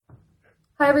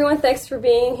Hi, everyone. Thanks for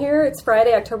being here. It's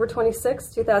Friday, October 26,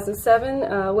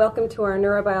 2007. Welcome to our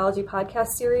Neurobiology podcast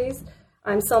series.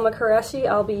 I'm Selma Qureshi.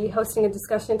 I'll be hosting a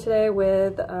discussion today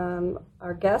with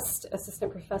our guest,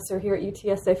 Assistant Professor here at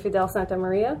UTSA, Fidel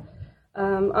Santamaria.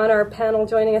 On our panel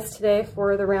joining us today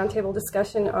for the roundtable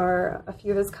discussion are a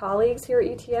few of his colleagues here at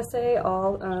UTSA,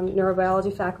 all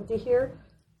neurobiology faculty here.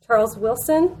 Charles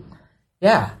Wilson.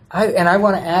 Yeah, I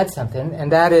want to add something,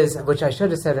 and that is, which I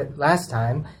should have said it last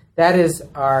time, that is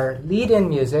our lead-in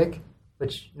music,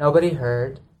 which nobody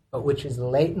heard, but which is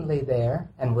latently there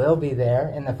and will be there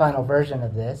in the final version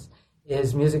of this,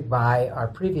 is music by our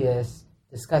previous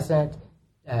discussant,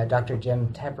 Dr.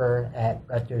 Jim Tepper at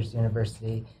Rutgers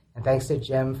University. And thanks to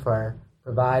Jim for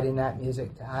providing that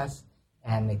music to us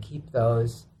and to keep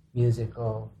those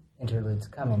musical interludes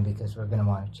coming, because we're going to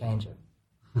want to change it.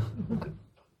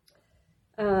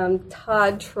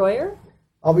 Todd Troyer.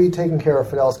 I'll be taking care of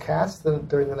Fidel's cats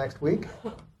during the next week.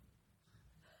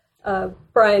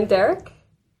 Brian Derrick.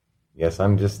 Yes,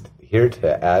 I'm just here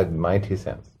to add my 2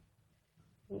 cents.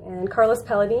 And Carlos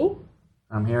Palladini.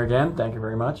 I'm here again. Thank you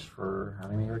very much for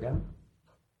having me here again.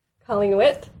 Colleen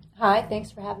Witt. Hi, thanks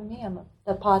for having me. I'm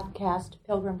the podcast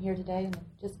pilgrim here today, and I'm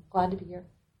just glad to be here.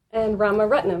 And Rama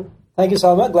Ratnam. Thank you,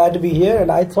 Salma. Glad to be here,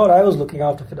 and I thought I was looking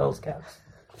after Fidel's cats.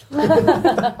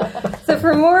 So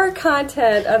for more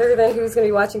content other than who's going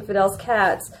to be watching Fidel's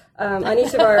cats, on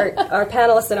each of our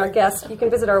panelists and our guests, you can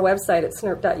visit our website at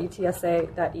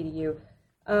snrp.utsa.edu.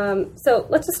 So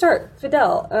let's just start.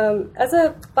 Fidel, as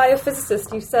a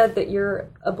biophysicist, you said that you're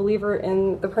a believer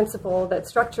in the principle that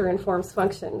structure informs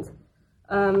functions.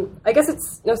 I guess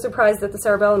it's no surprise that the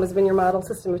cerebellum has been your model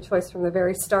system of choice from the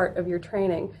very start of your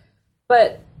training.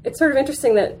 But it's sort of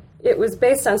interesting that it was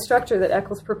based on structure that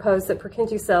Eccles proposed that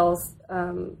Purkinje cells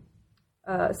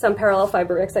some parallel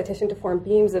fiber excitation to form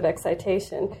beams of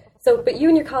excitation. But you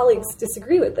and your colleagues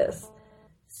disagree with this.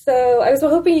 So I was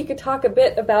hoping you could talk a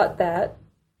bit about that,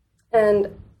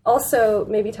 and also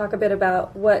maybe talk a bit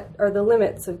about what are the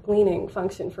limits of gleaning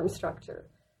function from structure.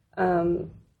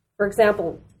 For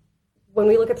example, when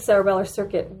we look at the cerebellar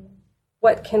circuit,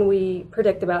 what can we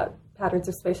predict about patterns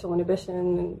of spatial inhibition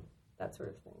and that sort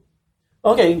of thing?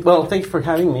 Okay, well, thank you for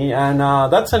having me. And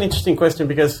that's an interesting question,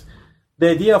 because the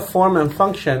idea of form and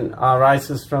function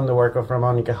arises from the work of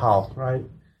Ramon y Cajal, right?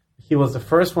 He was the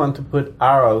first one to put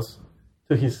arrows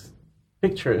to his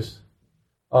pictures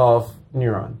of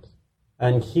neurons.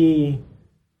 And he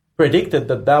predicted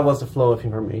that that was the flow of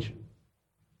information.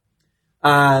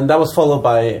 And that was followed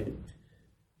by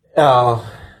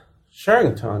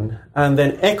Sherrington, and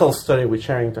then Eccles studied with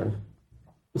Sherrington.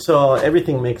 So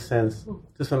everything makes sense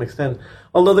to some extent.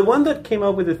 Although the one that came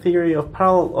up with the theory of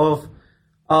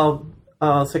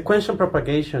sequential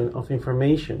propagation of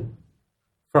information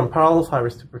from parallel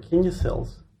fibers to Purkinje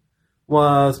cells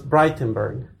was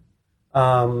Breitenberg.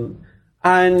 And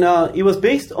it was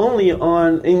based only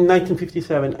on, in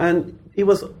 1957, and it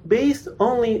was based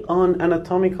only on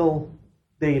anatomical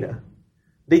data.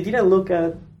 They didn't look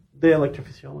at the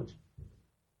electrophysiology.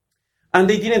 And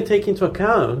they didn't take into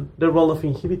account the role of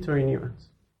inhibitory neurons.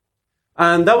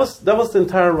 And that was the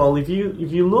entire role. If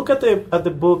you look at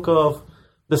the book of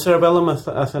The Cerebellum as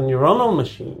a Neuronal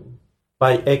Machine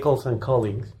by Eccles and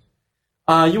colleagues,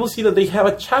 you will see that they have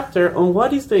a chapter on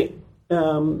what is the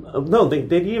they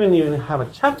didn't even have a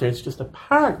chapter. It's just a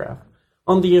paragraph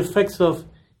on the effects of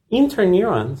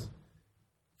interneurons,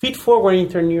 feed-forward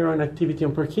interneuron activity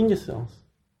on Purkinje cells.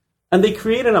 And they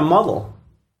created a model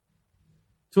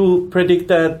to predict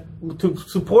that, to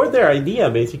support their idea,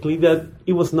 basically, that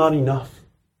it was not enough.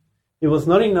 It was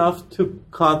not enough to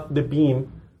cut the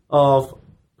beam of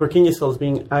Purkinje cells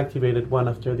being activated one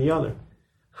after the other.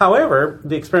 However,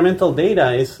 the experimental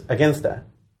data is against that.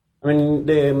 I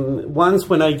mean, once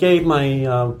when I gave my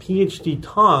PhD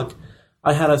talk,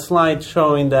 I had a slide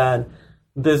showing that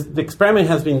the experiment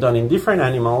has been done in different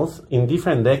animals, in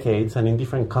different decades, and in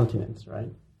different continents,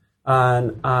 right?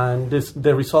 And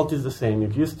the result is the same.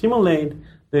 If you stimulate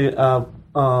the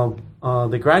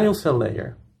granule cell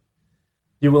layer,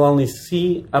 you will only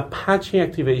see a patchy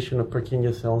activation of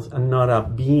Purkinje cells and not a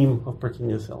beam of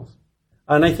Purkinje cells.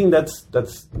 And I think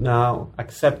that's now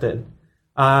accepted.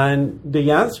 And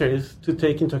the answer is to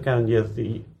take into account, yes,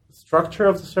 the structure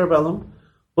of the cerebellum,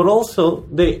 but also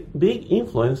the big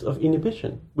influence of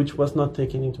inhibition, which was not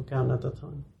taken into account at that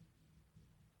time.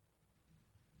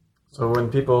 So when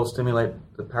people stimulate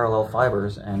the parallel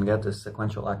fibers and get this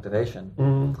sequential activation,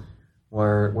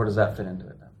 where does that fit into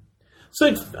it then? So,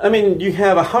 you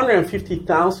have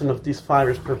 150,000 of these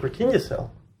fibers per Purkinje cell.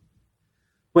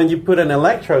 When you put an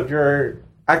electrode, you're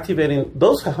activating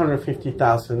those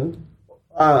 150,000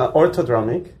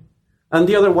 orthodromic, and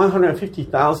the other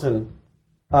 150,000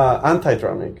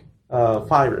 antidromic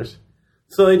fibers.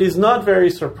 So it is not very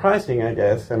surprising, I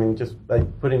guess, I mean, just by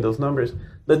putting those numbers,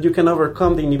 that you can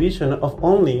overcome the inhibition of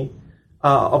only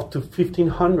up to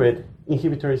 1,500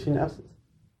 inhibitory synapses.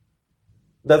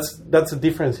 That's a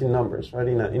difference in numbers, right?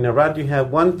 In a rat, you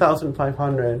have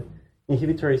 1,500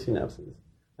 inhibitory synapses,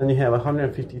 and you have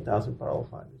 150,000 parallel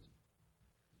fibers.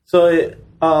 So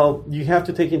you have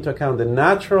to take into account the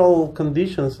natural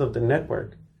conditions of the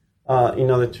network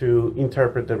in order to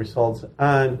interpret the results.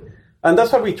 And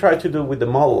that's what we try to do with the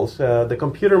models. The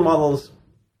computer models,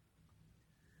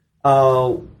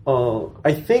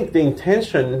 I think the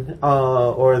intention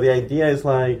or the idea is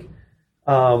like,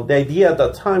 the idea at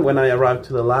that time when I arrived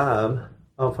to the lab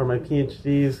for my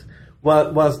PhDs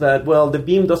was that, well, the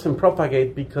beam doesn't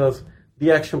propagate because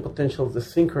the action potential is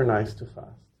desynchronized too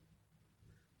fast.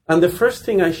 And the first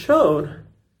thing I showed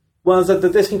was that the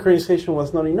desynchronization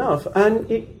was not enough.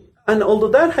 And although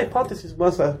that hypothesis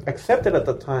was accepted at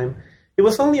the time, it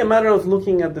was only a matter of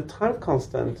looking at the time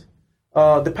constant,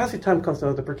 the passive time constant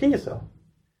of the Purkinje cell.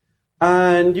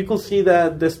 And you can see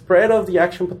that the spread of the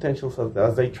action potentials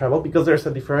as they travel, because there's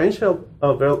a differential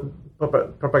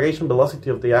propagation velocity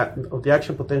of the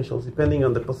action potentials depending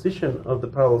on the position of the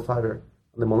parallel fiber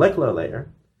on the molecular layer.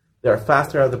 They are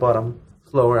faster at the bottom,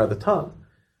 slower at the top.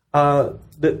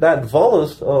 That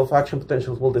bolus of action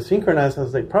potentials will desynchronize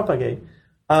as they propagate,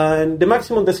 and the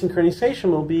maximum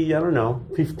desynchronization will be,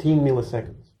 15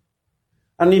 milliseconds.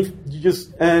 And if you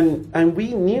just and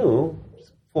we knew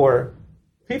for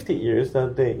 50 years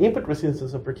that the input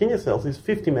resistance of Purkinje cells is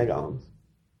 50 megaohms.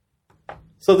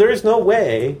 So there is no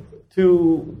way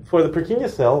for the Purkinje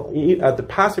cell at the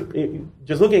passive,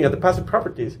 just looking at the passive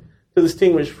properties, to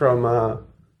distinguish from a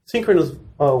synchronous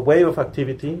wave of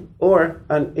activity or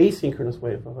an asynchronous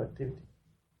wave of activity.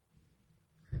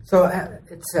 So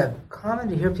it's common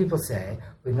to hear people say,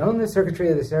 we've known the circuitry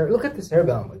of the cerebellum. Look at the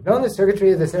cerebellum. We've known the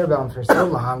circuitry of the cerebellum for so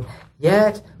long,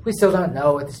 yet we still don't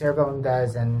know what the cerebellum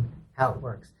does and how it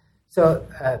works. So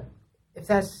if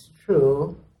that's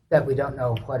true, that we don't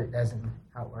know what it does and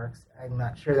how it works, I'm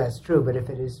not sure that's true, but if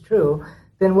it is true,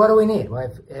 then what do we need?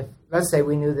 Well, if let's say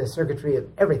we knew the circuitry of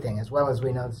everything as well as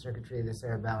we know the circuitry of the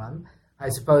cerebellum, I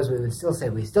suppose we would still say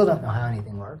we still don't know how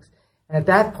anything works. And at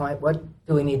that point, what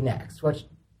do we need next?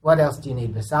 What else do you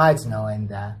need besides knowing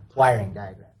the wiring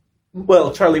diagram?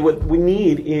 Well, Charlie, what we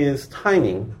need is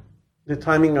timing, the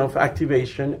timing of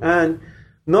activation, and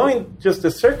knowing just the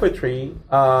circuitry.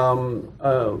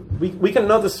 We can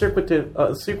know the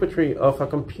circuitry of a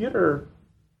computer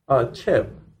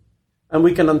chip, and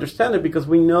we can understand it because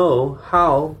we know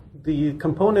how the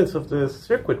components of the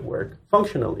circuit work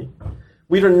functionally.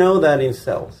 We don't know that in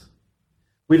cells.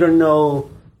 We don't know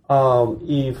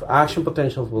if action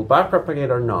potentials will backpropagate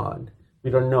or not.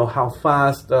 We don't know how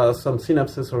fast some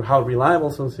synapses or how reliable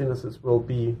some synapses will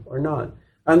be or not.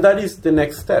 And that is the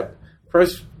next step.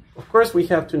 First, of course, we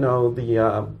have to know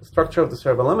the structure of the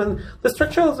cerebellum. And the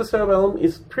structure of the cerebellum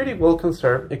is pretty well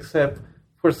conserved, except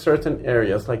for certain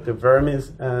areas, like the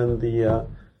vermis and the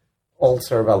old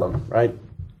cerebellum, right?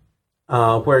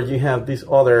 Where you have these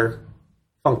other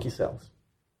funky cells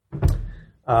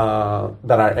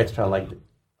that are extra, like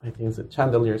I think it's the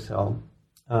chandelier cell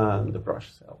and the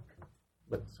brush cell.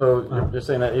 So you're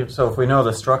saying that if we know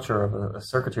the structure of a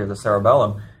circuitry of the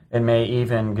cerebellum, it may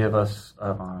even give us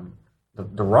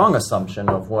the wrong assumption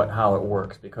of how it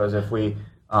works. Because if we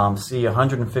see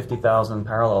 150,000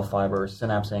 parallel fibers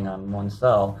synapsing on one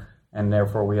cell, and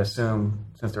therefore we assume,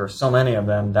 since there are so many of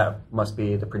them, that must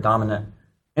be the predominant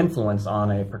influence on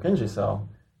a Purkinje cell,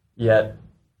 yet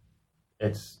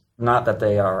it's not that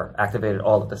they are activated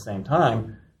all at the same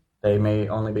time. They may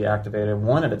only be activated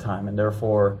one at a time, and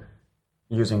therefore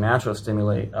using natural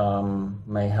stimuli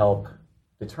may help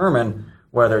determine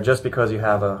whether just because you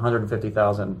have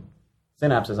 150,000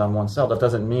 synapses on one cell, that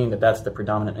doesn't mean that that's the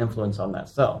predominant influence on that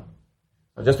cell.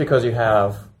 So just because you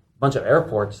have a bunch of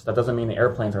airports, that doesn't mean the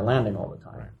airplanes are landing all the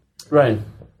time. Right.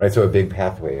 Right, so a big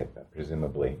pathway,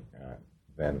 presumably,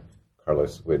 then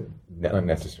Carlos would not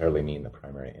necessarily mean the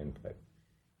primary input.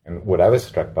 And what I was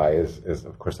struck by is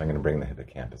of course, I'm going to bring the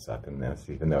hippocampus up in this,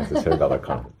 even though it's a cerebellar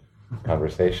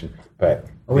conversation. But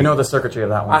we know the circuitry of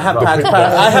that one. I have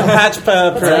patch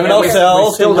pyramidal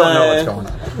cells still don't know what's going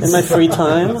on in my free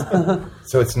time.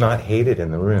 So it's not hated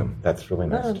in the room. That's really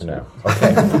nice to know.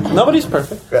 Okay. Nobody's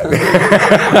perfect.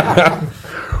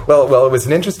 Well, it was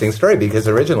an interesting story because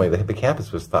originally the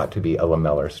hippocampus was thought to be a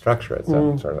lamellar structure. It's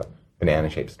a sort of a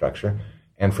banana-shaped structure.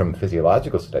 And from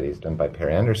physiological studies done by Per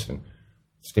Anderson,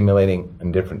 stimulating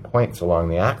in different points along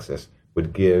the axis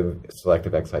would give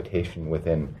selective excitation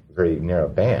within a very narrow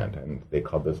band, and they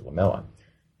called those lamella.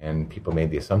 And people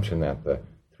made the assumption that the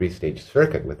three-stage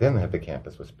circuit within the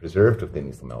hippocampus was preserved within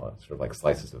these lamella, sort of like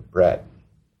slices of bread.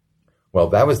 Well,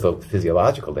 that was the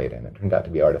physiological data, and it turned out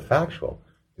to be artifactual,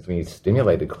 because when you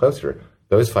stimulated closer,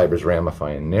 those fibers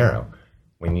ramify and narrow.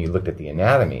 When you looked at the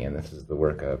anatomy, and this is the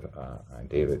work of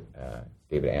David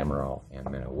Amaral and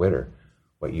Menno Witter,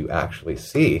 what you actually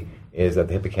see is that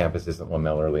the hippocampus isn't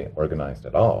lamellarly organized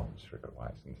at all,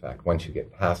 circuit-wise. In fact, once you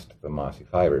get past the mossy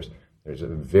fibers, there's a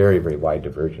very, very wide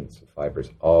divergence of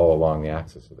fibers all along the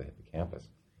axis of the hippocampus.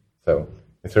 So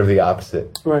it's sort of the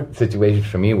opposite situation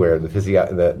for me, where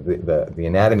the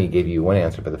anatomy gave you one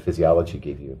answer, but the physiology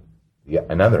gave you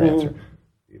another answer,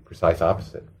 the precise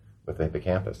opposite with the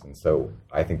hippocampus. And so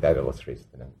I think that illustrates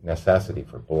the necessity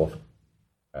for both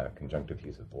conjunctive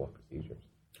use of both procedures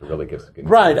to really give good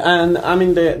Right, and I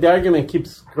mean, the argument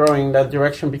keeps growing in that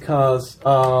direction because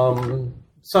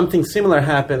something similar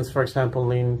happens, for example,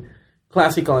 in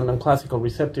classical and non-classical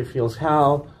receptive fields,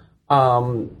 how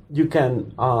you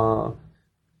can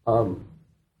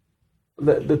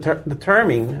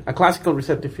determine a classical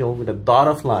receptive field with a dot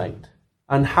of light,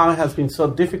 and how it has been so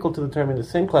difficult to determine the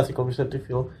same classical receptive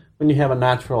field when you have a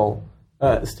natural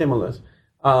stimulus.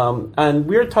 And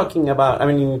we're talking about, I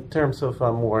mean, in terms of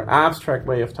a more abstract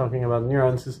way of talking about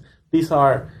neurons, these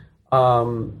are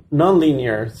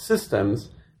nonlinear systems,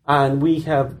 and we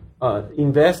have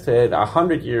invested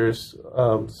 100 years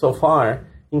so far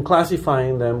in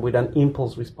classifying them with an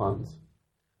impulse response.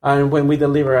 And when we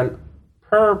deliver an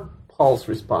per pulse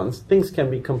response, things can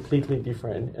be completely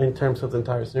different in terms of the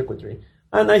entire circuitry.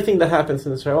 And I think that happens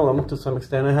in the cerebellum to some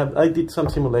extent. I did some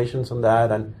simulations on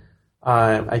that, and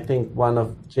I think one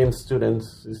of Jim's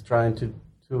students is trying to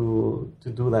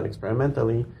do that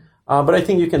experimentally. But I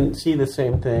think you can see the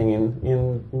same thing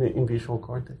in visual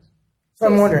cortex. So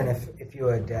I'm wondering if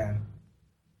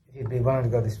you'd be willing to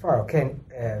go this far. Okay,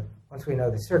 once we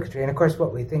know the circuitry, and of course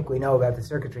what we think we know about the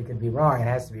circuitry could be wrong. It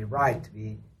has to be right to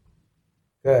be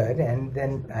good. And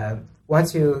then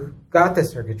once you got the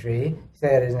circuitry, you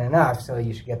say it isn't enough, so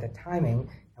you should get the timing.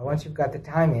 And once you've got the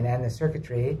timing and the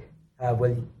circuitry,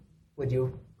 would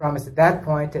you promise at that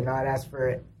point to not ask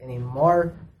for any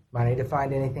more money to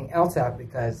find anything else out,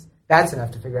 because that's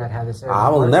enough to figure out how this works? I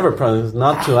will never promise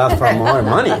not to ask for more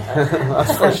money.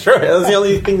 That's for sure. That's the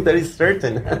only thing that is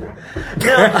certain.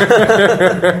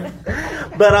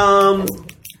 But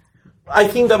I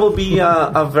think that would be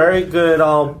a very good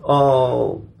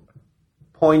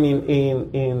point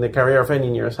in the career of any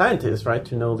neuroscientist, right?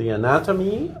 To know the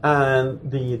anatomy and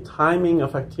the timing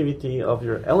of activity of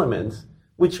your elements,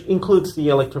 which includes the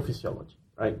electrophysiology,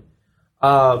 right?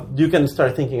 You can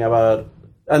start thinking about,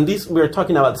 and we're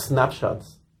talking about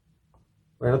snapshots.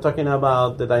 We're not talking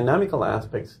about the dynamical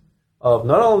aspects of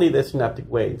not only the synaptic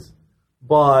waves,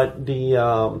 but the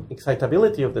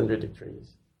excitability of dendritic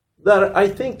trees. That I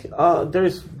think there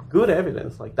is good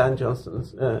evidence, like Dan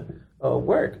Johnston's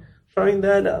work, showing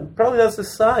that probably that's the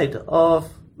side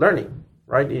of learning,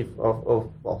 right?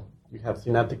 You have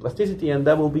synaptic plasticity, and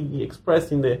that will be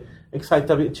expressed in the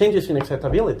changes in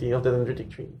excitability of the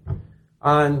dendritic tree,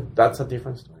 and that's a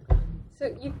different story.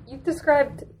 So you've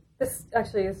described, this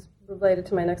actually is related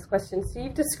to my next question. So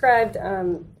you've described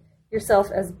yourself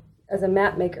as a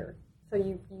map maker. So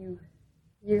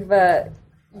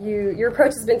your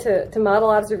approach has been to model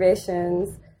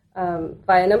observations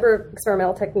by a number of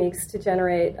experimental techniques to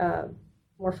generate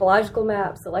morphological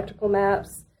maps, electrical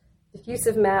maps,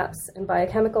 diffusive maps, and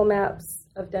biochemical maps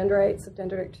of dendrites, of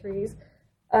dendritic trees.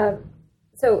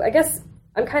 So I guess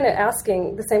I'm kind of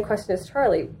asking the same question as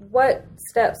Charlie. What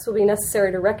steps will be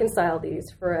necessary to reconcile these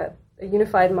for a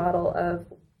unified model of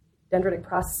dendritic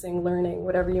processing, learning,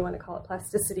 whatever you want to call it,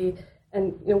 plasticity?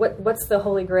 And what's the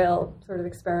holy grail sort of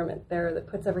experiment there that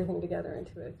puts everything together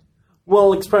into it?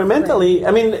 Well, experimentally,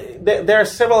 I mean, there are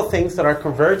several things that are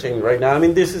converging right now. I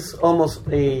mean, this is almost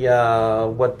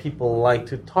what people like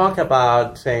to talk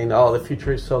about, saying, "Oh, the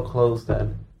future is so close that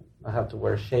I have to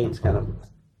wear shades," kind of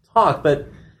talk. But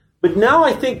now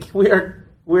I think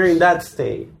we're in that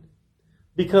state,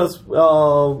 because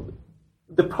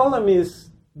the problem is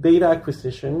data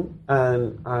acquisition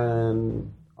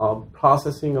and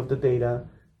processing of the data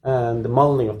and the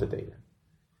modeling of the data.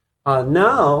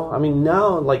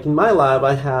 Now, like in my lab,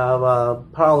 I have a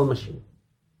parallel machine,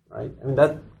 right? I mean,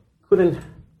 that couldn't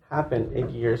happen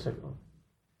 8 years ago,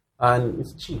 and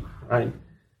it's cheap, right?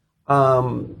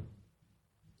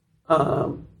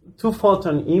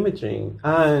 2-photon imaging,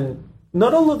 and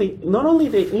not only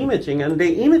the imaging and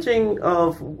the imaging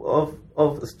of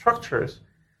structures,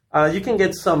 you can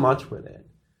get so much with it,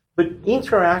 but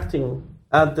interacting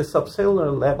at the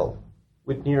subcellular level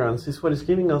with neurons is what is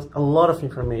giving us a lot of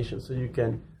information. So you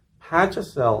can patch a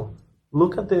cell,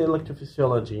 look at the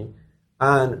electrophysiology,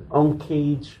 and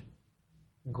uncage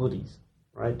goodies,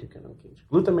 right? You can uncage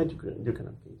glutamate, you can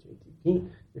uncage ATP,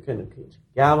 you can uncage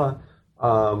GABA,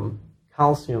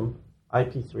 calcium,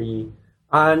 IP3,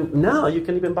 and now you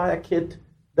can even buy a kit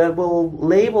that will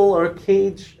label or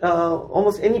cage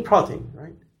almost any protein,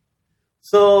 right?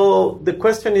 So the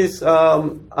question is,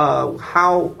 what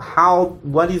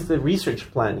is the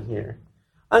research plan here?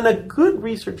 And a good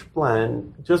research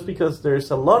plan, just because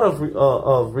there's a lot of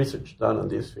research done on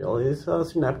this field, is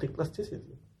synaptic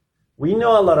plasticity. We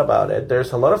know a lot about it.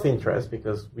 There's a lot of interest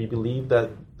because we believe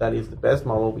that that is the best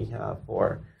model we have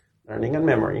for learning and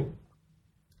memory.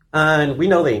 And we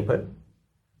know the input,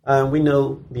 and we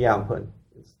know the output.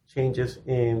 It's changes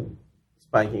in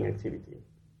spiking activity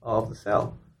of the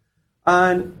cell.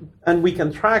 And we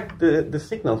can track the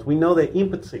signals. We know the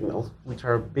input signals, which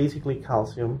are basically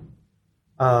calcium,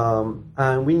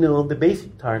 and we know the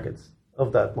basic targets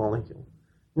of that molecule.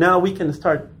 Now we can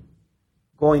start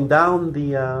going down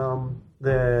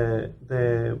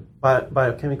the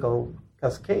biochemical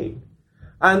cascade,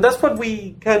 and that's what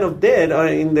we kind of did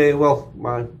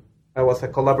I was a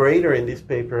collaborator in this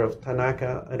paper of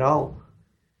Tanaka et al.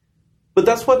 But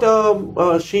that's what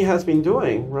she has been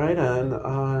doing, right? And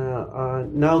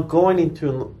now going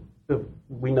into,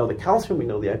 we know the calcium, we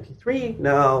know the IP3.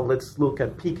 Now let's look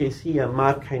at PKC and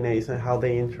MAP kinase and how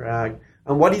they interact,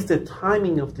 and what is the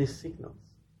timing of these signals.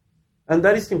 And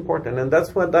that is important, and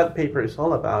that's what that paper is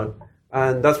all about.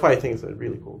 And that's why I think it's a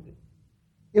really cool thing.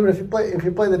 Yeah, but if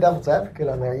you play the devil's advocate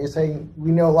on there, you say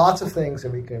we know lots of things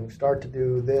and we can start to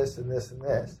do this and this and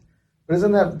this. But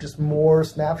isn't that just more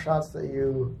snapshots that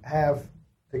you have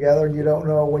together, and you don't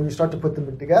know when you start to put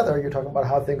them together? You're talking about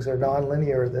how things are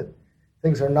nonlinear, that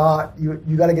things are not. You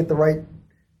got to get the right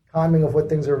timing of what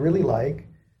things are really like.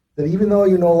 That even though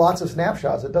you know lots of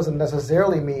snapshots, it doesn't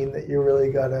necessarily mean that you're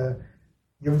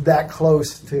that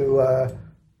close to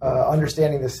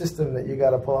understanding the system that you got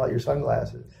to pull out your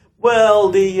sunglasses. Well,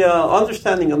 the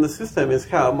understanding on the system is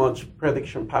how much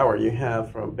prediction power you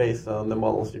have based on the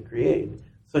models you create.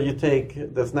 So you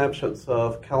take the snapshots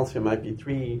of calcium,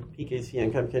 IP3, PKC,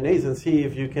 and CAP kinase and see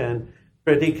if you can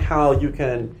predict how you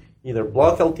can either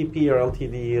block LTP or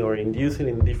LTD or induce it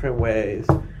in different ways.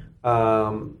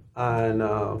 For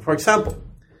example,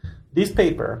 this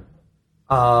paper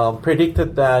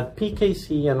predicted that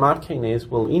PKC and MAP kinase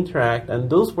will interact, and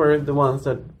those were the ones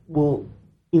that will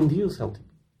induce LTP.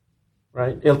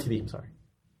 Right? LTD, sorry.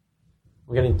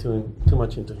 We're getting too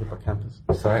much into hippocampus.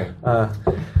 Sorry.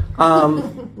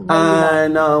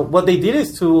 What they did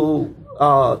is to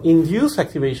induce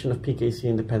activation of PKC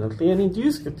independently and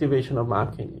induce activation of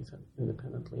MAP kinase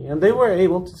independently. And they were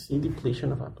able to see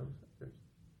depletion of AMPA receptors.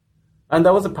 And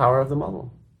that was the power of the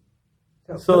model.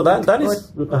 So that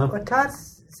is... What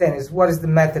Todd's saying is, what is the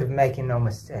method of making no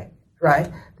mistake,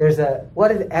 right? What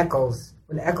did Eccles,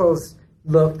 when Eccles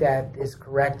looked at this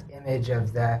correct image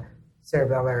of the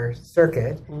cerebellar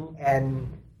circuit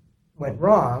and went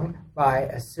wrong by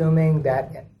assuming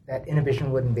that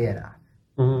inhibition wouldn't be enough.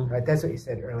 Right? That's what you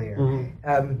said earlier.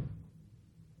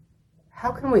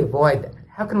 How can we avoid that?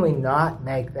 How can we not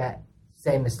make that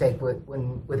same mistake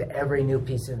with every new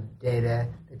piece of data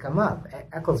that come up?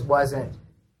 Eccles wasn't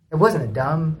a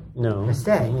dumb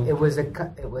mistake. It was a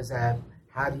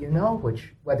how do you know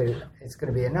whether it's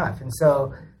going to be enough? And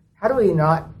so how do we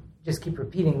not just keep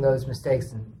repeating those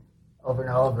mistakes over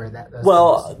and over?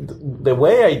 The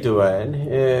way I do it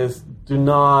is do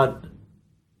not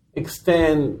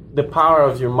extend the power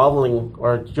of your modeling,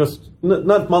 or just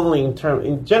not modeling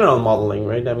in general modeling,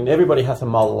 right? I mean, everybody has a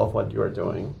model of what you are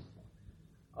doing.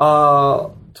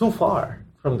 Too far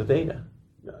from the data.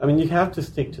 I mean, you have to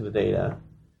stick to the data,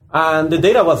 and the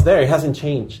data was there; it hasn't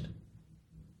changed,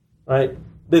 right?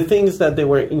 The things that they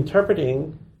were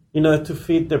interpreting, to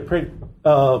fit their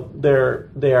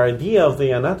idea of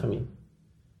the anatomy.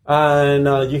 And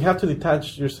you have to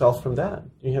detach yourself from that.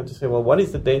 You have to say, well, what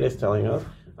is the data is telling us?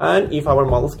 And if our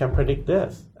models can predict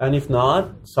this. And if not,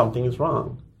 something is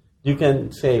wrong. You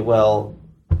can say, well,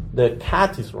 the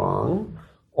cat is wrong,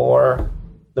 or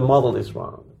the model is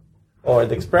wrong, or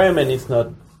the experiment is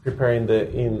not preparing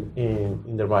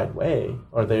in the right way,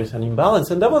 or there's an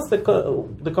imbalance. And that was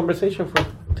the conversation for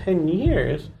 10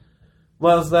 years,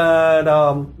 was that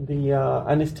the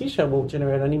anesthesia will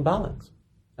generate an imbalance.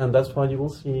 And that's why you will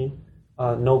see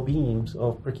no beams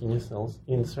of Purkinje cells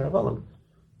in the cerebellum.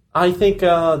 I think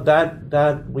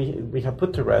that we have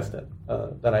put to rest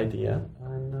that idea.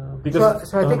 And,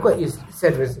 so I think what you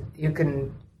said was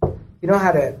you know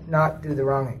how to not do the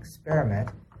wrong experiment.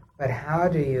 but how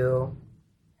do you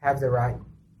have the right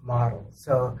model?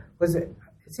 So it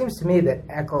seems to me that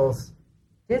Eccles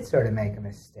did sort of make a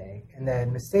mistake, and the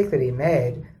mistake that he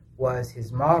made was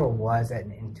his model was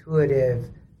an intuitive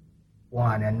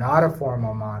one and not a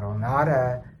formal model, not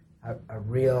a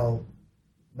real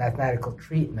mathematical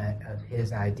treatment of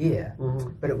his idea,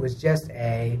 but it was just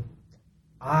I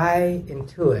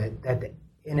intuit that the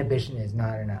inhibition is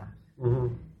not enough.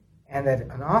 And that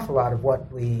an awful lot of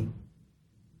what we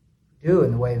do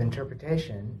in the way of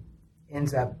interpretation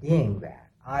ends up being that.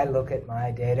 I look at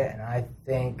my data and I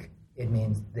think it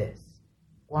means this.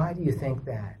 Why do you think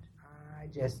that? I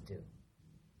just do.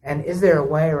 And is there a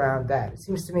way around that? It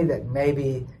seems to me that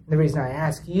maybe, and the reason I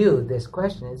ask you this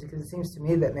question is because it seems to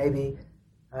me that maybe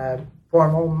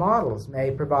formal models may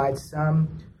provide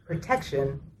some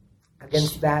protection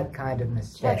against that kind of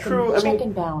mistake. Check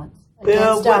and balance.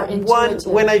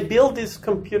 When I built this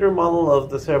computer model of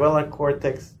the cerebellar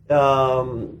cortex,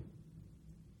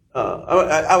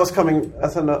 I was coming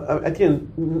as I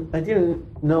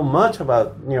didn't know much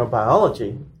about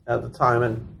neurobiology at the time,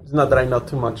 and it's not that I know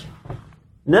too much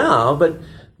now, but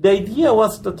the idea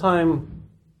was at the time,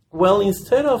 well,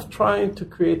 instead of trying to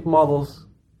create models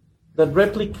that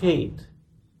replicate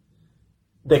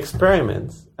the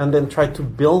experiments and then try to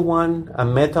build a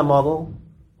meta model,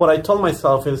 what I told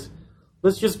myself is,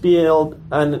 let's just build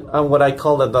what I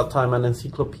called at that time an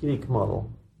encyclopedic model,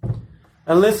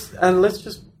 and let's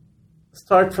just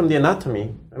start from the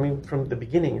anatomy. I mean, from the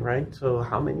beginning, right? So,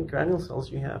 how many granule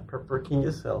cells you have per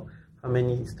Purkinje cell? How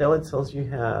many stellate cells you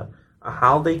have?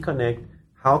 How they connect?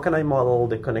 How can I model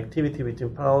the connectivity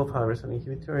between parallel fibers and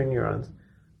inhibitory neurons?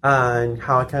 And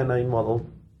how can I model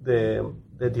the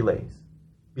delays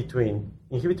between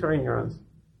inhibitory neurons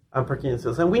and Purkinje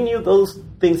cells? And we knew those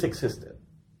things existed.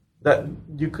 That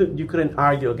you couldn't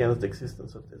argue against the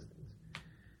existence of these things,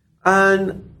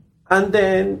 and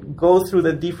then go through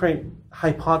the different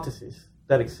hypotheses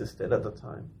that existed at the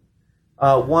time.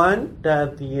 One,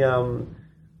 that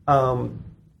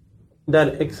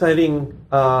that exciting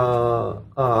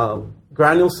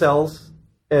granule cells,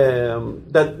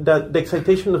 that the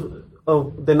excitation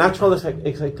of the natural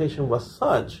excitation was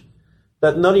such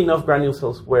that not enough granule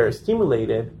cells were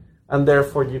stimulated, and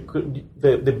therefore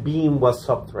the beam was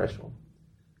subthreshold.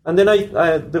 And then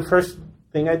the first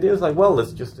thing I did is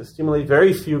let's just stimulate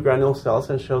very few granule cells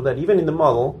and show that even in the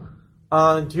model,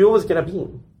 you always get a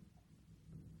beam.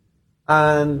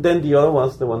 And then the other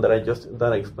was the one that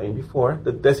I explained before,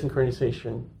 the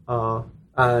desynchronization,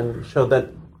 and showed that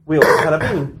we always had a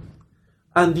beam.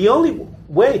 And the only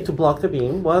way to block the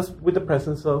beam was with the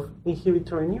presence of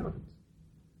inhibitory neurons.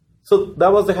 So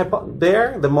that was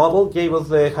the model gave us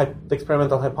the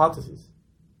experimental hypothesis.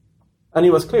 And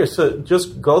it was clear. So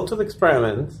just go to the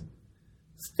experiments,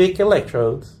 stick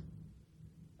electrodes,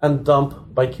 and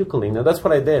dump bicuculline. And that's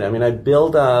what I did. I mean, I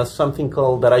built something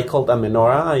that I called a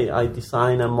menorah. I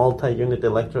designed a multi-unit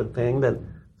electrode thing that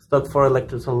stuck 4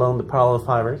 electrodes along the parallel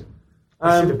fibers.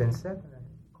 It should have been 7.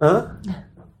 Huh?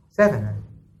 7.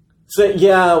 So,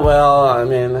 yeah, well, I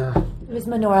mean... it was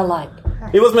menorah-like.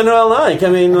 It was menorah-like. I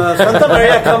mean, Santa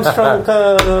Maria comes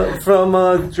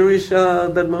from Jewish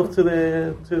that moved to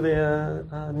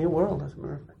the New World, as a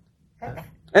matter of fact.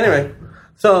 Anyway,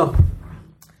 so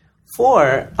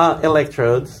 4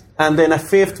 electrodes, and then a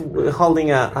 5th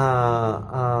holding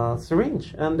a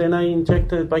syringe, and then I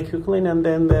injected bicuculline, and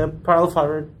then the parallel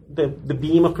fiber, the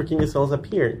beam of Purkinje cells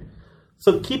appeared.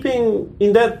 So keeping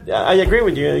in that, I agree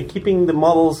with you. Keeping the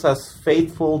models as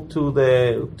faithful to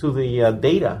the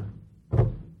data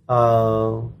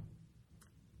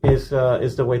is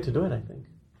the way to do it, I think.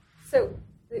 So,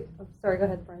 sorry, go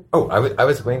ahead, Brian. Oh, I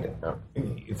was going to.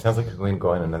 It sounds like you're going to go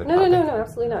on another topic. No,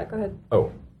 absolutely not. Go ahead.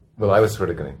 Oh, well, I was sort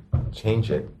of going to change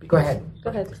it. Go ahead.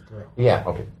 Yeah,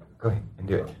 okay. Go ahead and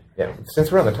do it. Yeah,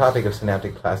 since we're on the topic of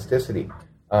synaptic plasticity,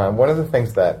 one of the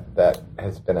things that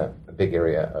has been a big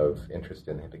area of interest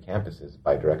in the hippocampus is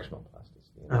bidirectional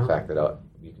plasticity, and the fact that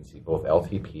you can see both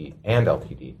LTP and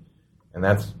LTD. And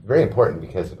that's very important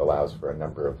because it allows for a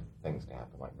number of things to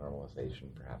happen, like normalization,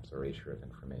 perhaps erasure of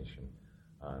information,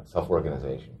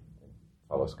 self-organization. It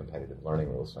follows competitive learning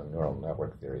rules, so neural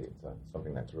network theory is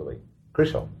something that's really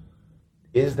crucial.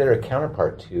 Is there a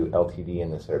counterpart to LTD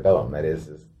in the cerebellum? That is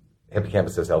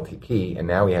hippocampus has LTP, and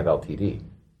now we have LTD.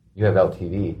 You have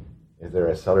LTD. Is there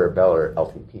a cerebellar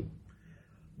LTP?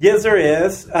 Yes, there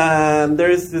is.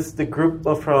 There is the group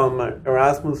from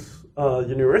Erasmus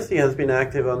University has been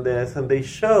active on this, and they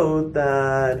showed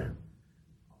that,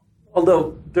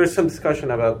 although there's some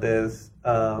discussion about this,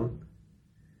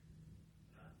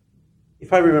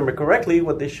 if I remember correctly,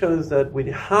 what they showed is that with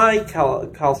high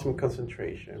calcium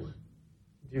concentration,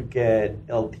 you get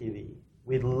LTD.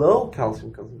 With low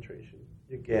calcium concentration,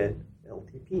 you get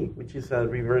LTP, which is a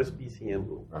reverse BCM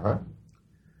rule. Uh-huh.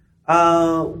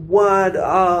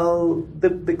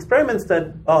 The experiments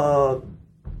that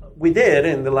we did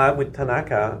in the lab with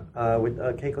Tanaka, with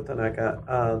Keiko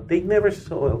Tanaka, they never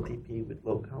saw LTP with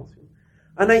low calcium.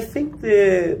 And I think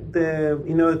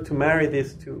in order to marry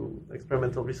this to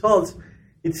experimental results,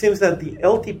 it seems that the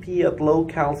LTP at low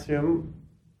calcium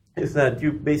is that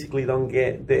you basically don't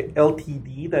get the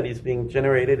LTD that is being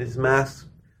generated is masked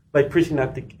by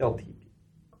presynaptic LTP.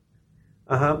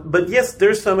 But yes,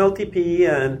 there's some LTP,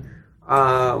 and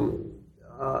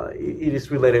it is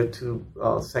related to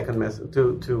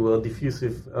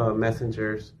diffusive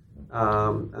messengers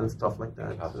and stuff like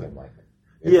that.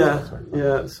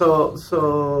 Yeah. So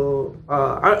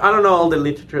I don't know all the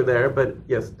literature there, but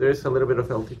yes, there is a little bit of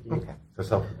LTP. Okay. So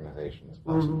self-organization is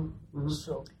possible. Mm-hmm.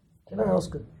 So, can I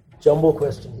ask a jumbo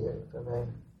question here, if I may?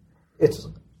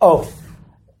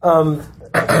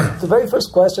 The very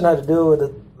first question had to do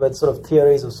with sort of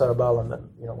theories of cerebellum and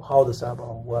how the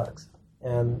cerebellum works.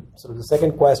 And sort of the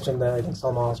second question that I think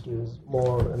Sam asked you is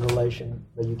more in relation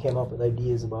where you came up with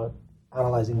ideas about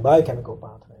analyzing biochemical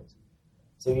pathways.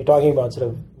 So you're talking about sort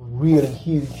of really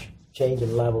huge change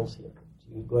in levels here. So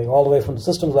you're going all the way from the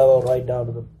systems level right down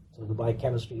to the sort of the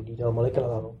biochemistry, detailed molecular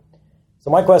level. So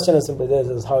my question is simply this: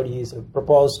 is how do you sort of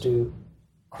propose to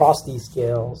cross these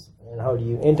scales, and how do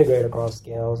you integrate across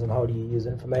scales, and how do you use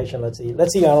information? Let's say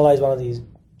you analyze one of these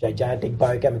gigantic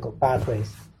biochemical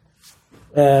pathways,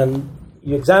 and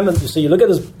you examine. So you look at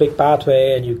this big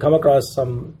pathway, and you come across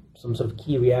some sort of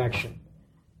key reaction,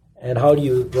 and how do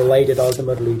you relate it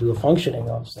ultimately to the functioning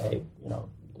of, say,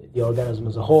 the organism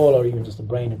as a whole, or even just the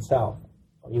brain itself,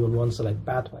 or even one select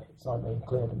pathway? It's not very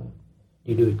clear to me.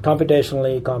 Do you do it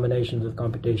computationally, combinations of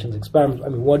computations, experiments? I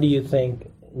mean, what do you think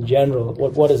in general?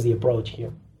 What is the approach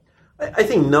here? I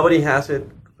think nobody has it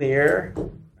clear.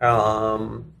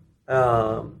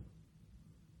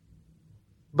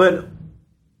 But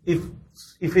if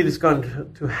it is going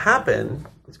to happen,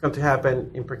 it's going to happen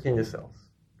in Purkinje cells,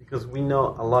 because we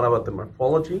know a lot about the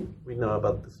morphology, we know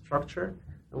about the structure,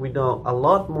 and we know a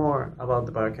lot more about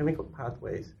the biochemical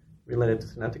pathways related to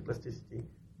synaptic plasticity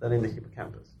than in the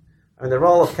hippocampus. I mean, the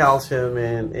role of calcium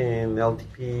in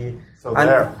LTP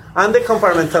and the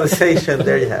compartmentalization,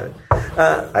 there you have it.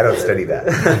 I don't study that.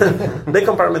 The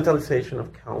compartmentalization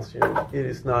of calcium, it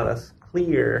is not as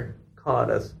clear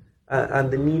cut as, and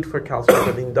the need for calcium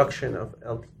for the induction of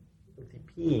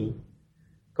LTP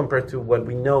compared to what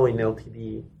we know in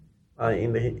LTD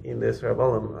in the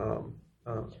cerebellum.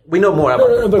 We know more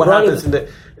about what happens in the.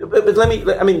 But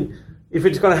if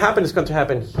it's going to happen, it's going to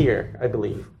happen here, I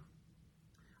believe.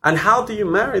 And how do you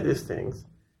marry these things?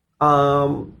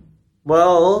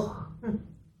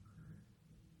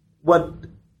 What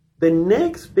the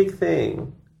next big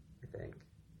thing, I think,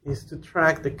 is to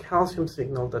track the calcium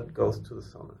signal that goes to the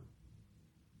soma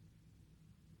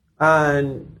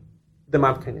and the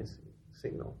MAP kinase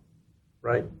signal,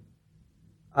 right?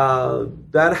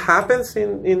 That happens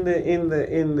in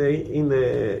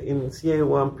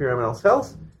CA1 pyramidal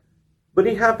cells, but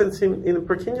it happens in the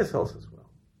Purkinje cells as well.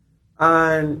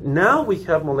 And now we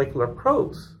have molecular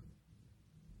probes,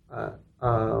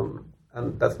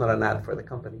 and that's not an ad for the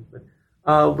company, but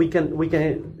we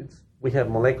have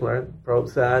molecular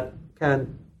probes that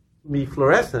can be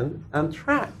fluorescent and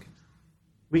track.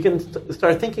 We can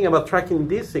start thinking about tracking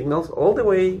these signals all the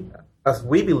way, as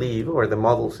we believe, or the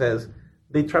model says,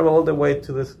 they travel all the way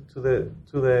to the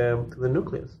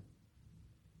nucleus.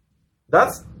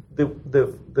 That's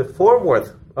the forward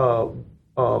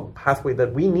pathway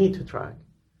that we need to track.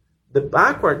 The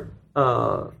backward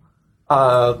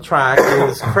track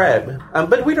is Krebs,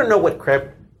 but we don't know what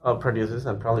Krebs produces,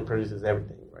 and probably produces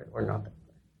everything, right, or nothing,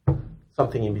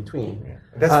 something in between. Yeah.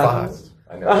 That's fast.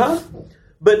 I know.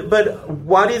 But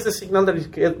what is the signal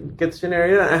that gets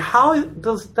generated, and how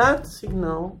is that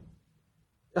signal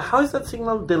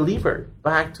delivered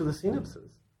back to the synapses?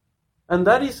 And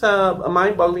that is a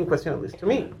mind-boggling question, at least to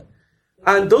me.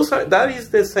 And that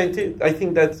is the scientific. I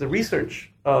think that's the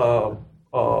research.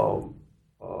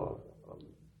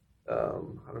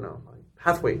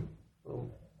 Pathway.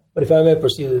 But if I may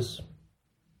pursue this,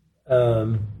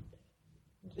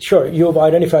 sure, you have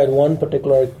identified one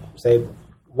particular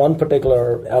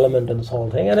element in this whole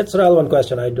thing, and it's a relevant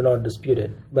question. I do not dispute it.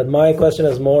 But my question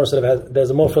is more there's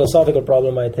a more philosophical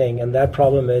problem, I think, and that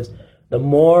problem is the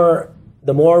more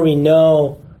we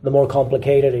know, the more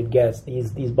complicated it gets.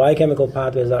 These biochemical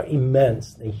pathways are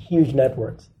immense. They're huge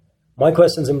networks. My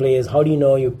question simply is, how do you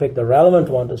know you pick the relevant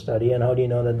one to study, and how do you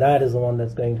know that is the one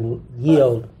that's going to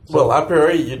yield? Well, a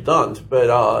priori you don't, but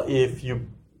if you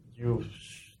you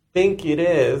think it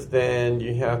is, then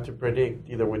you have to predict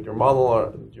either with your model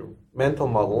or your mental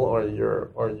model or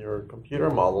your computer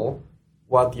model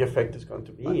what the effect is going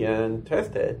to be and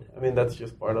test it. I mean, that's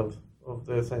just part of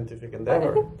the scientific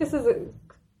endeavor. I think this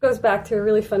goes back to a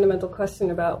really fundamental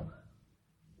question about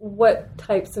what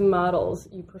types of models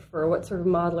you prefer. What sort of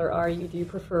modeler are you? Do you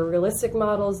prefer realistic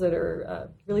models that are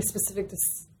really specific to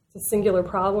singular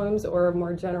problems, or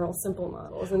more general, simple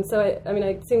models? And so,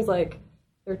 it seems like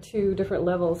there are two different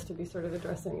levels to be sort of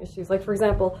addressing issues. Like, for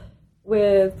example,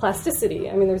 with plasticity,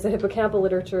 there's a hippocampal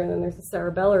literature and then there's a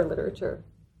cerebellar literature.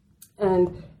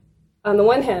 And on the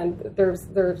one hand, there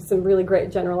are some really great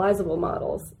generalizable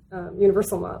models,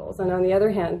 universal models. And on the other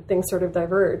hand, things sort of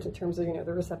diverge in terms of,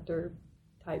 the receptor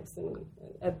types and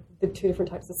the two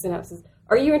different types of synapses.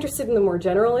 Are you interested in the more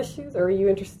general issues, or are you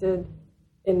interested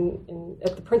in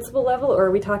at the principle level, or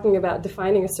are we talking about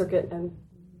defining a circuit and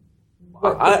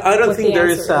I don't think there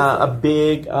is a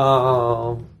big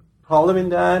problem in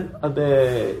that.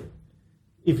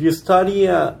 If you study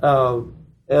LTD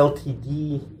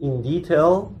in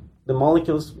detail, the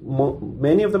molecules,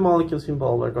 many of the molecules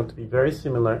involved are going to be very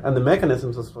similar, and the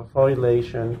mechanisms of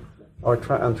phosphorylation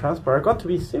and transport are going to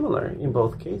be similar in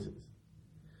both cases.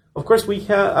 Of course, we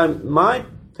have. My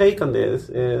take on this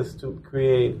is to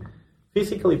create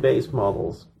physically based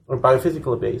models or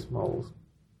biophysically based models.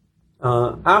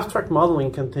 Abstract modeling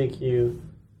can take you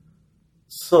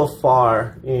so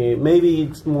far. Maybe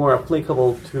it's more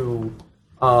applicable to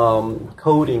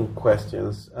coding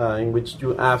questions in which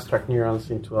you abstract neurons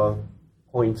into a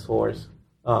point source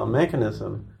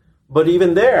mechanism. But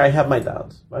even there, I have my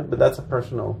doubts, right? But that's a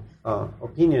personal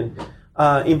opinion.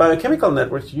 In biochemical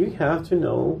networks, you have to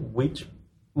know which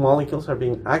molecules are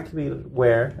being activated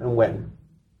where and when.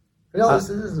 This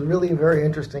is really very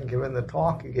interesting, given the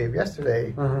talk you gave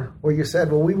yesterday, where you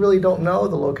said, well, we really don't know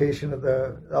the location of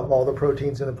all the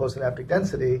proteins in the postsynaptic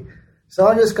density, so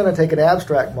I'm just going to take an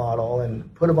abstract model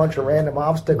and put a bunch of random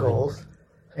obstacles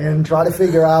and try to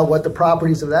figure out what the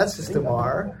properties of that system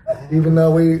are, even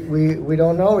though we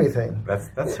don't know anything.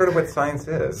 That's sort of what science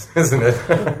is, isn't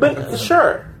it? But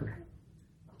sure.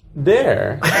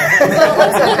 There. Well,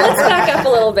 let's back up a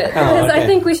little bit, because I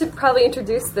think we should probably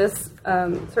introduce this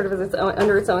sort of as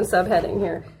under its own subheading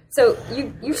here. So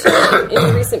you showed in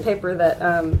a recent paper that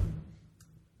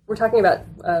we're talking about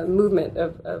movement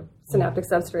of synaptic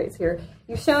substrates here.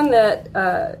 You've shown that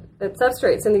that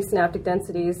substrates in these synaptic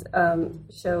densities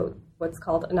show what's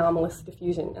called anomalous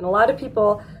diffusion, and a lot of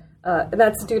people, and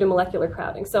that's due to molecular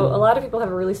crowding. So a lot of people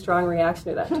have a really strong reaction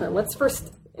to that term. Let's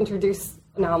first introduce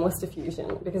anomalous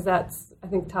diffusion, because that's, I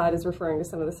think Todd is referring to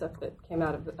some of the stuff that came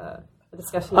out of the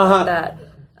discussion about that.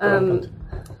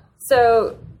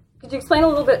 So could you explain a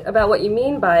little bit about what you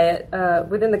mean by it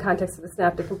within the context of the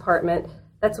synaptic compartment?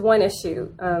 That's one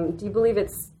issue. Do you believe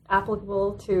it's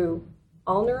applicable to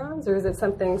all neurons, or is it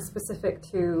something specific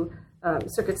to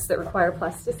circuits that require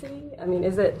plasticity?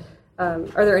 Is it, are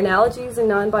there analogies in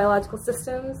non-biological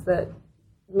systems that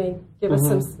may give us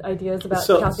some ideas about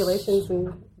calculations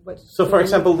and So, for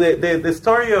example, the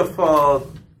story of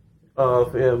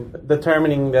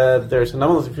determining that there's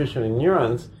anomalous diffusion in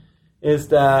neurons is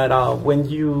that when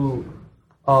you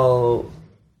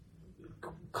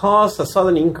cause a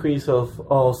sudden increase of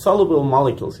soluble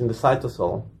molecules in the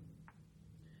cytosol,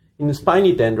 in the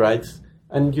spiny dendrites,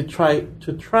 and you try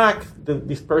to track the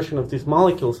dispersion of these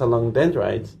molecules along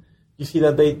dendrites, you see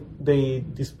that they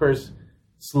disperse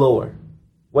slower,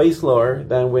 way slower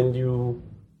than when you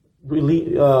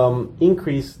really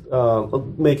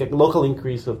make a local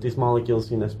increase of these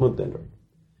molecules in a smooth dendrite.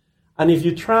 And if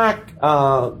you track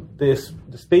the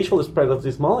spatial spread of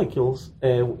these molecules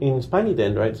in spiny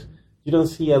dendrites, you don't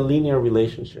see a linear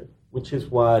relationship, which is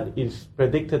what is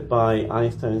predicted by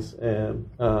Einstein's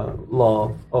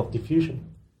law of diffusion.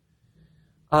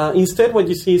 Instead, what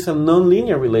you see is a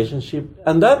nonlinear relationship,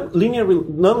 and that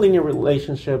nonlinear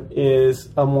relationship is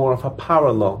more of a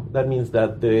power law. That means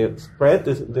that the spread,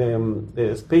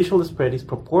 the spatial spread, is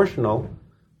proportional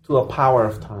to a power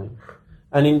of time.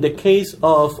 And in the case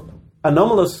of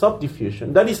anomalous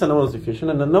subdiffusion, that is anomalous diffusion,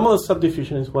 and anomalous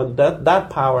subdiffusion is when that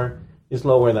power is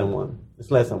lower than 1,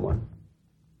 it's less than 1.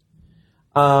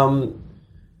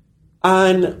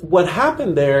 And what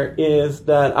happened there is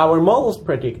that our models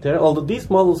predicted, although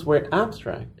these models were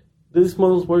abstract, these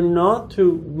models were not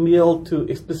to be able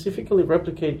to specifically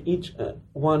replicate each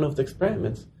one of the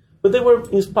experiments, but they were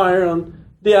inspired on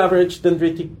the average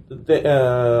dendritic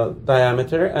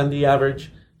diameter and the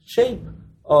average shape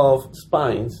of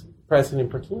spines present in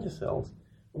Purkinje cells.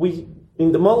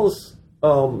 In the models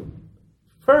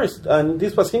First, and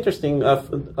this was interesting, a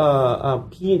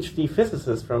PhD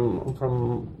physicist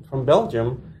from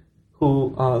Belgium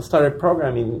who started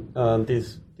programming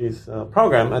this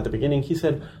program at the beginning. He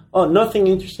said, "Oh, nothing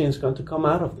interesting is going to come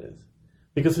out of this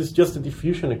because it's just a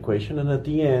diffusion equation, and at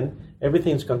the end,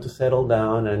 everything's going to settle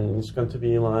down, and it's going to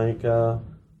be like a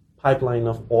pipeline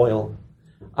of oil."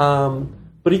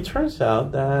 But it turns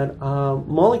out that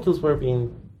molecules were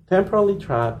being temporarily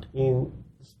trapped in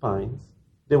spines.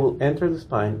 They will enter the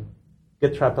spine,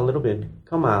 get trapped a little bit,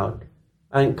 come out,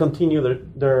 and continue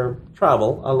their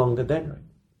travel along the dendrite.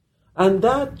 And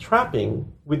that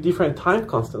trapping, with different time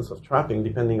constants of trapping,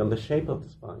 depending on the shape of the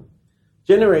spine,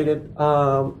 generated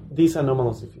this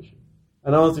anomalous diffusion.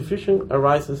 Anomalous diffusion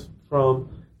arises from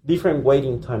different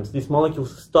waiting times, these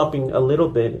molecules stopping a little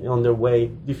bit on their way,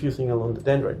 diffusing along the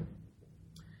dendrite.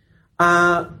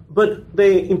 But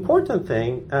the important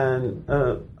thing, and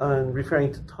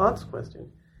referring to Todd's question,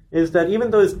 is that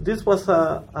even though this was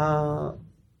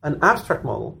an abstract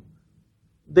model,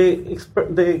 the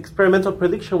experimental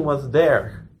prediction was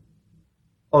there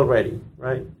already,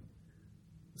 right?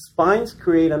 Spines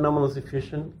create anomalous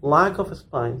diffusion. Lack of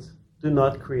spines do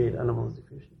not create anomalous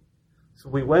diffusion. So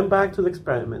we went back to the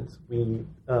experiments. We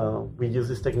used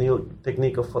this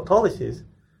technique of photolysis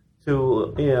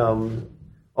to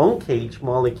uncage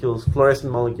molecules,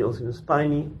 fluorescent molecules in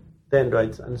spiny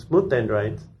dendrites and smooth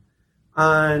dendrites.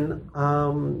 And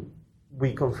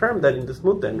we confirmed that in the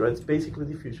smooth dendrites, basically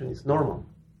diffusion is normal.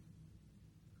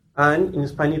 And in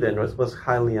spiny dendrites was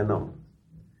highly anomalous.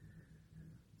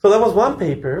 So that was one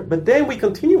paper, but then we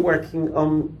continued working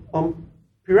on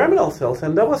pyramidal cells,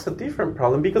 and that was a different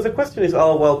problem because the question is,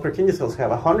 Purkinje cells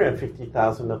have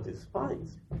 150,000 of these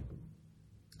spines.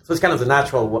 So it's kind of the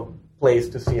natural place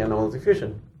to see anomalous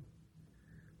diffusion.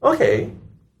 Okay,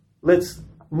 let's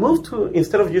move to,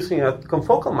 instead of using a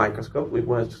confocal microscope,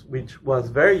 which was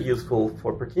very useful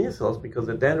for Purkinje cells because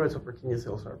the dendrites of Purkinje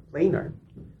cells are planar,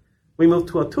 we moved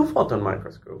to a 2-photon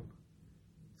microscope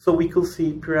so we could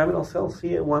see pyramidal cells,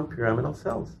 CA1 pyramidal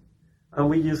cells. And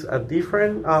we use a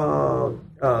different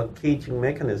caging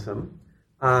mechanism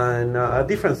and a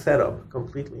different setup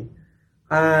completely.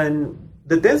 And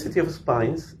the density of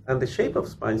spines and the shape of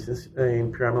spines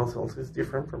in pyramidal cells is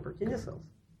different from Purkinje cells.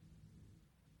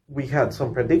 We had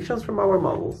some predictions from our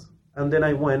models, and then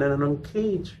I went and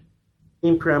uncaged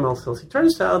in pyramidal cells. It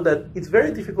turns out that it's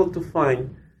very difficult to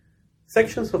find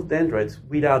sections of dendrites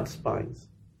without spines.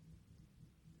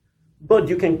 But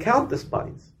you can count the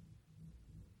spines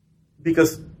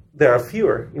because there are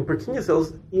fewer. In Purkinje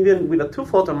cells, even with a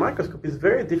 2-photon microscope, it's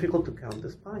very difficult to count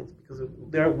the spines because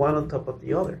they're one on top of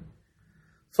the other.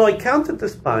 So I counted the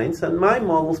spines, and my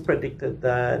models predicted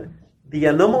that the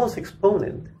anomalous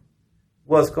exponent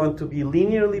was going to be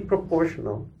linearly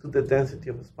proportional to the density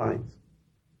of the spines.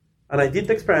 And I did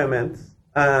the experiments,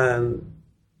 and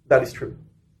that is true.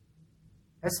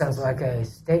 That sounds like a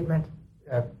statement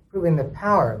proving the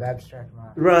power of abstract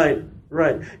model.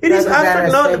 Right. It is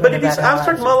abstract model, but it is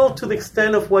abstract model to the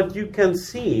extent of what you can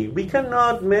see. We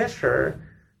cannot measure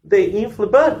the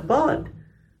influence, but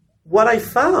what I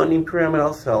found in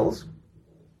pyramidal cells,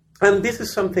 and this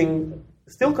is something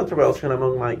still controversial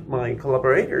among my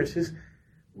collaborators, is,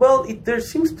 there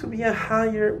seems to be a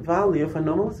higher value of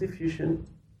anomalous diffusion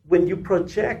when you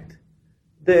project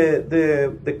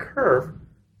the curve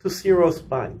to 0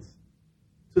 spines,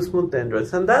 to smooth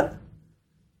dendrites. And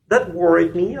that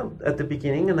worried me at the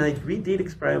beginning, and I redid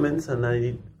experiments, and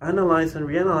I analyzed and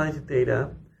reanalyzed the data.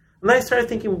 And I started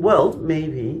thinking,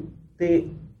 maybe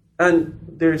and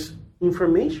there's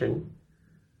information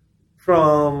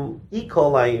from E.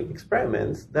 coli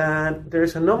experiments that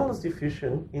there's anomalous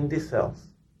diffusion in these cells.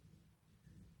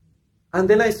 And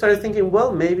then I started thinking,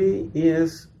 maybe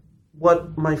is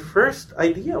what my first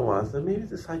idea was, that maybe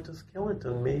the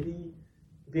cytoskeleton, maybe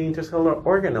the intercellular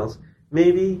organelles,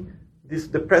 maybe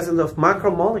the presence of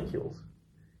macromolecules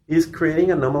is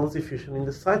creating anomalous diffusion in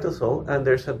the cytosol, and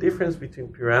there's a difference between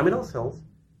pyramidal cells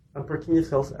and Purkinje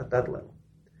cells at that level.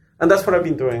 And that's what I've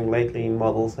been doing lately in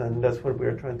models, and that's what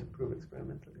we're trying to prove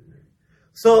experimentally.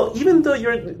 So even though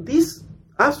these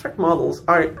abstract models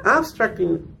are abstract,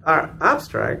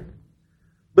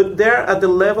 but they're at the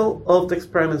level of the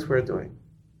experiments we're doing.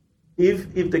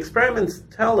 If the experiments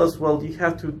tell us, you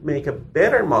have to make a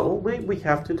better model, we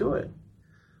have to do it.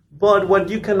 But what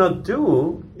you cannot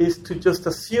do is to just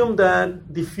assume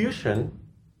that diffusion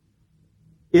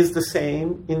is the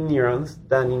same in neurons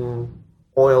than in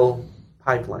oil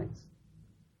pipelines.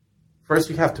 First,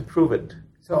 you have to prove it.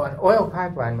 So an oil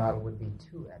pipeline model would be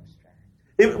too abstract.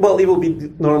 It will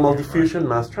be normal diffusion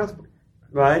mass transport,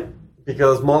 right?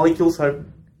 Because molecules are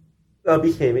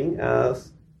behaving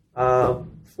as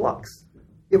flux.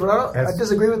 Yeah, but I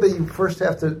disagree with that. You first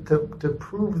have to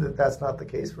prove that that's not the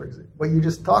case. For example, what you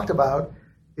just talked about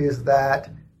is that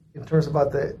in terms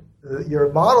about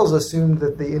your models assumed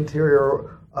that the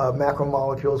interior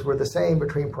macromolecules were the same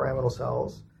between pyramidal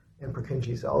cells and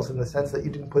Purkinje cells in the sense that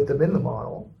you didn't put them in the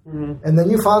model. Mm-hmm. And then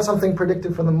you found something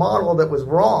predicted from the model that was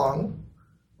wrong,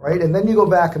 right? And then you go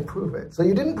back and prove it. So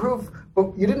you didn't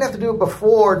have to do it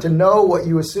before to know what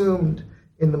you assumed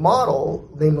in the model,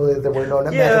 namely that there were no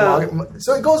macromolecules.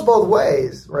 So it goes both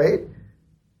ways, right?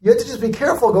 You have to just be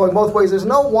careful going both ways. There's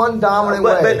no one dominant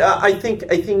way. But I think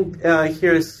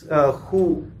here's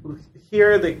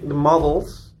here the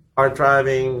models are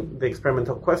driving the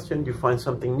experimental question. You find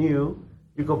something new,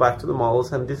 you go back to the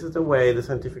models, and this is the way the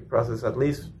scientific process, at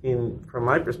least from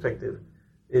my perspective,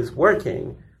 is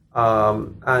working.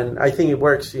 And I think it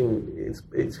works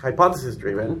it's hypothesis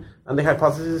driven, and the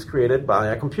hypothesis is created by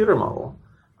a computer model.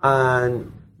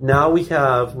 And now we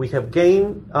have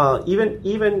gained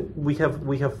even we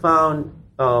have found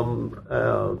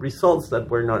results that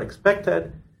were not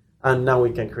expected, and now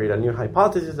we can create a new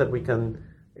hypothesis that we can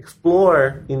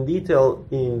explore in detail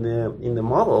in the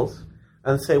models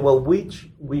and say, well, we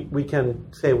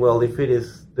can say, well, if it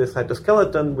is the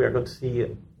cytoskeleton, we are going to see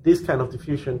this kind of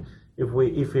diffusion.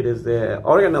 If it is the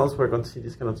organelles, we're going to see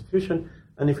this kind of diffusion,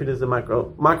 and if it is the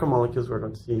macromolecules, we're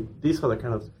going to see this other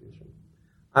kind of diffusion.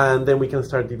 And then we can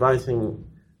start devising,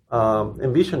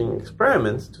 envisioning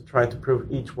experiments to try to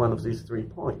prove each one of these 3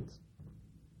 points.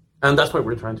 And that's what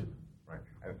we're trying to do. Right.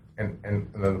 And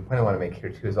the point I want to make here,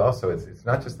 too, is also it's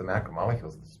not just the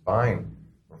macromolecules. The spine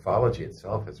morphology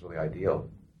itself is really ideal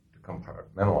to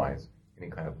compartmentalize any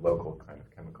kind of local kind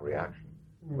of chemical reaction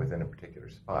within a particular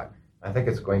spot. I think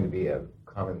it's going to be a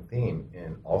common theme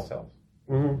in all cells,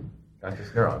 not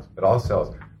just neurons, but all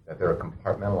cells, that there are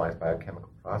compartmentalized biochemical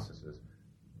processes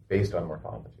based on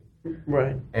morphology.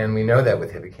 Right. And we know that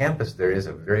with hippocampus, there is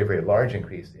a very, very large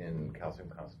increase in calcium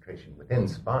concentration within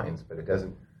spines, but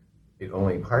it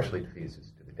only partially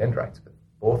diffuses to the dendrites. But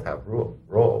both have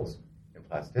roles in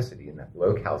plasticity, in that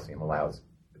low calcium allows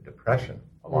the depression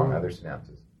along other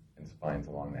synapses and spines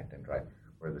along that dendrite,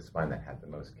 where the spine that had the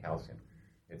most calcium,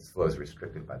 its flow is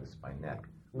restricted by the spine neck,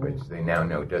 which they now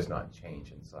know does not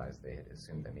change in size. They had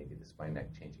assumed that maybe the spine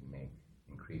neck changing may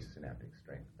increase synaptic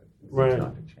strength, but it seems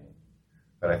not to change.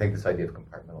 But I think this idea of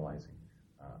compartmentalizing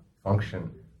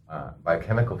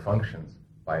biochemical functions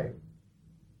by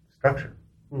structure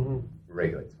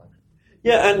regulates function.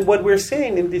 Yeah, and what we're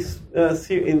saying in this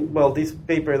this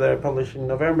paper that I published in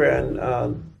November,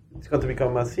 and it's going to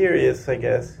become a series, I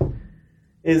guess,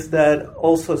 is that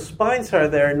also spines are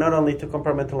there not only to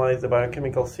compartmentalize the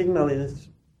biochemical signals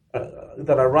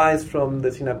that arise from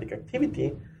the synaptic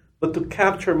activity, but to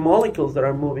capture molecules that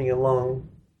are moving along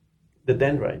the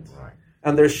dendrites. Right.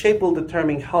 And their shape will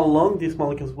determine how long these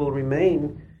molecules will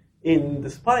remain in the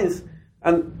spines.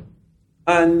 And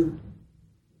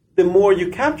the more you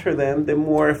capture them, the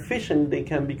more efficient they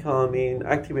can become in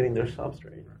activating their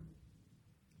substrate.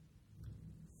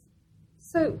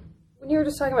 So when you were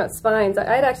just talking about spines,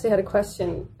 I'd actually had a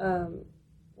question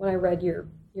when I read your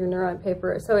neuron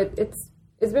paper. So it's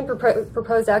been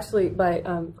proposed actually by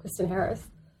Kristen Harris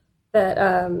that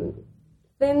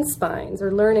thin spines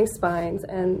or learning spines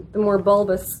and the more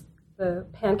bulbous, the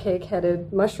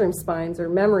pancake-headed mushroom spines or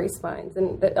memory spines,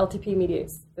 and that LTP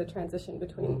mediates the transition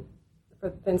between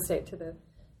the thin state to the,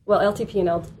 LTP and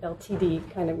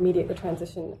LTD kind of mediate the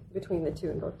transition between the two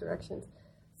in both directions.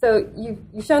 So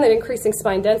you've shown that increasing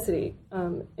spine density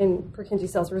in Purkinje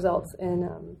cells results in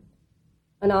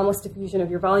anomalous diffusion of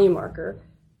your volume marker,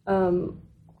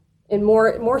 and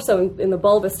more so in the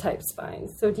bulbous type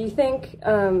spines. So do you think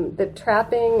that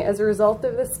trapping as a result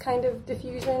of this kind of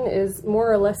diffusion is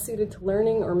more or less suited to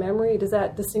learning or memory? Does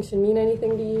that distinction mean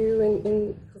anything to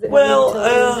you?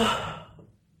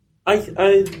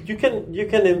 You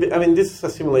can. I mean, this is a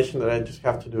simulation that I just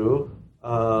have to do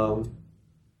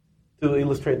to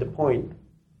illustrate the point.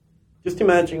 Just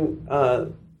imagine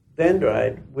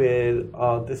dendrite with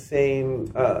the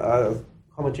same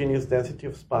homogeneous density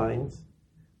of spines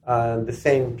and the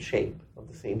same shape.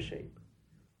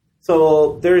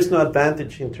 So there is no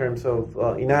advantage in terms of,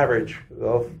 in average,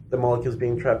 of the molecules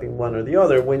being trapped in one or the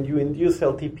other. When you induce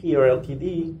LTP or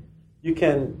LTD, you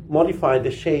can modify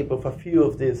the shape of a few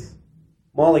of these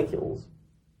molecules.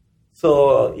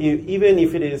 So even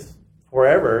if it is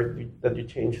forever that you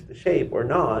change the shape or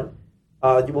not,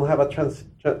 you will have a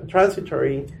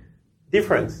transitory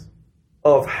difference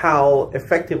of how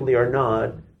effectively or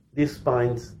not these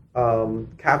spines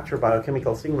capture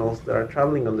biochemical signals that are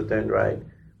traveling on the dendrite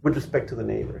with respect to the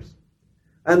neighbors.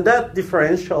 And that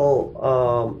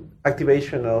differential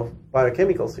activation of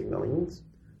biochemical signalings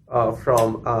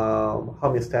from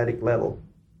homeostatic level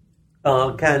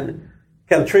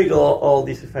can trigger all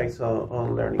these effects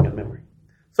on learning and memory.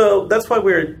 So that's why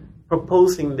we're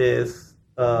proposing this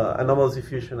anomalous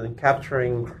diffusion and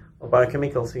capturing of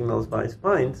biochemical signals by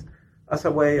spines as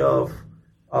a way of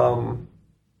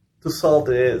to solve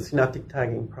the synaptic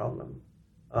tagging problem.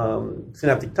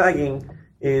 Synaptic tagging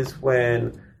is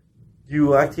when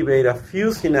you activate a few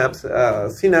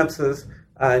synapses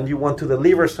and you want to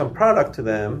deliver some product to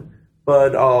them,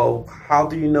 but how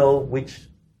do you know which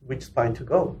spine to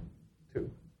go to,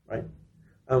 right?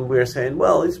 And we're saying,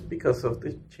 well, it's because of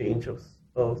the change of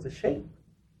the shape.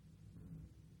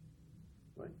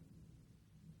 Right?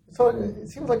 So it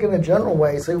seems like in a general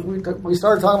way, so we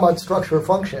started talking about structure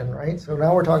function, right? So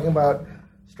now we're talking about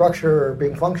structure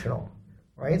being functional.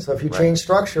 Right, so if you change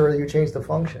structure, you change the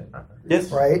function. Yes.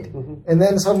 Right, Mm-hmm. and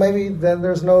then so maybe then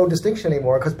there's no distinction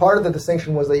anymore because part of the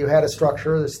distinction was that you had a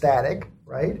structure that's static,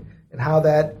 right, and how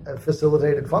that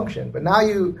facilitated function. But now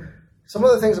some of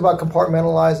the things about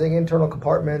compartmentalizing internal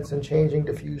compartments and changing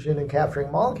diffusion and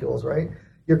capturing molecules, right?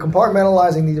 You're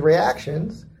compartmentalizing these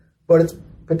reactions, but it's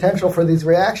potential for these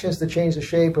reactions to change the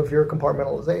shape of your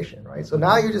compartmentalization, right? So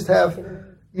now you just have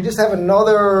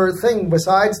another thing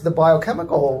besides the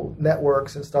biochemical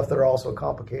networks and stuff that are also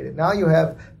complicated. Now you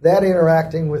have that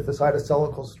interacting with the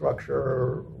cytosolical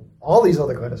structure, all these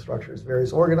other kind of structures,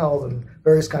 various organelles and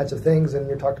various kinds of things. And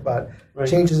you talked about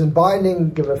changes in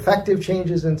binding, give effective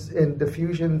changes in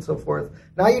diffusion and so forth.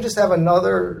 Now you just have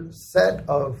another set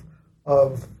of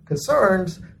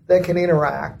concerns that can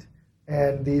interact,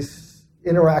 and these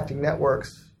interacting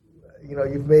networks.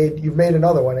 You've made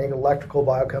another one, electrical,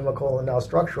 biochemical, and now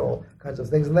structural kinds of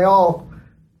things, and they all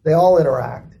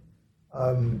interact.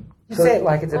 You say it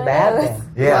like it's a bad thing.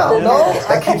 Yeah, Well, no,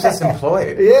 that keeps us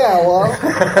employed. Yeah, well,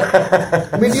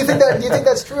 I mean, do you think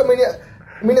that's true? I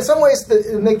mean, in some ways,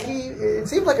 the key. It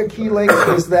seems like a key link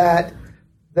is that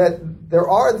there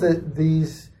are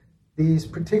these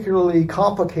particularly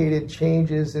complicated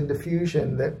changes in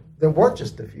diffusion that weren't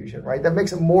just diffusion, right? That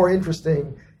makes it more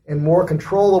interesting and more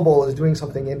controllable as doing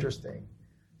something interesting.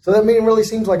 So that it really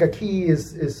seems like a key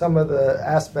is some of the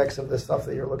aspects of the stuff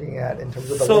that you're looking at in terms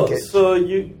of the linkage.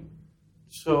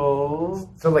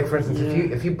 So like for instance,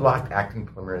 if you blocked actin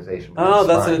polymerization,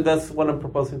 that's what I'm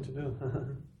proposing to do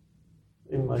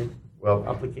in my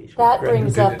application. That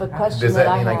brings up a question. Does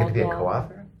that mean I I get to be a have,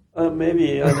 co-author?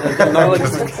 Maybe an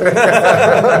acknowledgement.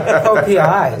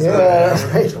 OPIs. Yeah,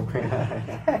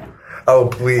 right. Oh,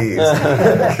 please.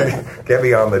 Get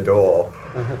me on the dole.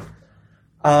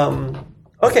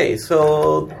 Okay,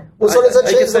 so... Well, so does that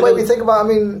change the way we think about,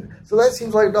 so that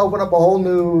seems like to open up a whole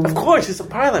new... Of course, it's a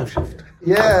paradigm shift.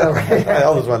 Yeah, right. I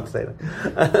always want to say that.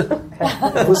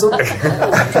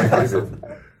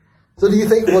 So do you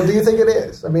think it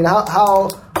is? I mean, how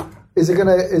is it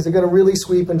gonna really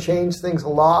sweep and change things a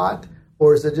lot?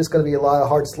 Or is it just going to be a lot of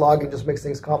hard slogging, just makes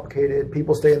things complicated?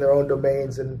 People stay in their own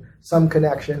domains and some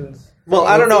connections. Well,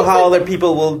 I don't know how other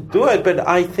people will do it, but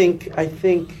I think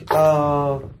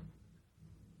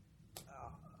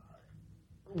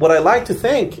what I like to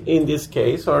think in this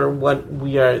case, or what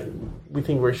we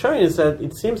think we're showing, is that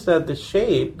it seems that the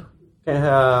shape can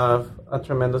have a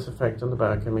tremendous effect on the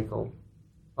biochemical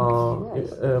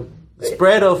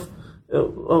spread of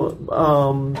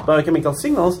biochemical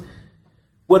signals.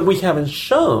 What we haven't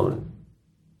shown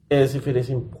is if it is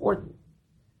important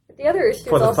The other issue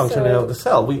for is the also, functioning of the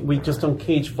cell. We just don't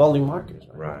cage volume markers.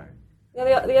 Right.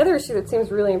 Yeah, the other issue that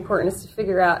seems really important is to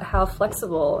figure out how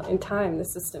flexible in time the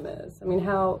system is. I mean,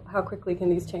 how quickly can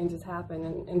these changes happen,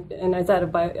 and is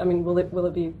that will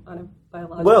it be on a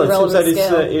biological Well, it seems relevant that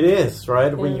scale? it is,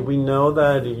 right? Yeah. We know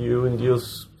that you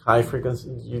induce high frequency,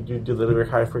 you deliver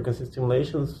high frequency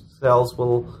stimulations, cells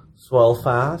will swell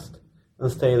fast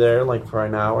and stay there like for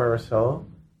an hour or so.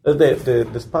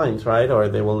 The spines, right? Or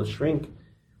they will shrink.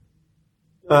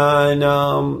 And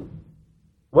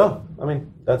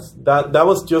that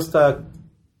was just a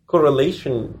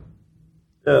correlation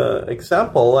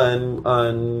example,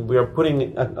 and we are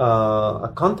putting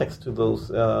a context to those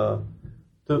to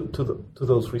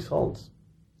those results.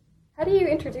 How do you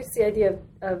introduce the idea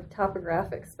of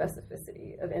topographic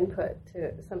specificity of input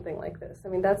to something like this? I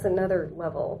mean, that's another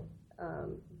level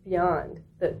beyond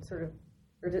that sort of.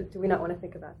 Or do we not want to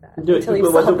think about that? What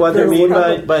do you mean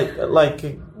by like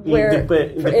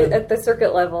at the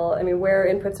circuit level? I mean, where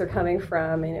inputs are coming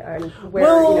from, and where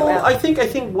I think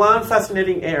one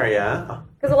fascinating area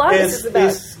because a lot of this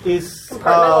is about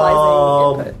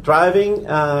compartmentalizing input. Driving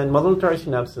and modulatory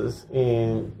synapses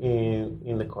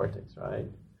in the cortex, right?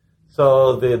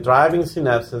 So the driving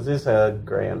synapses is a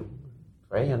great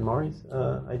Ray and Maury's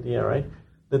idea, right?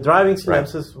 The driving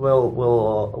synapses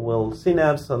will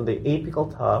synapse on the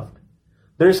apical tuft.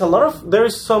 There is some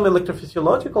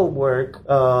electrophysiological work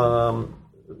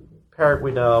paired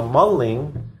with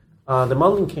modeling. The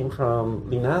modeling came from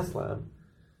Linna's lab.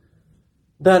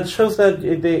 That shows that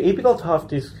the apical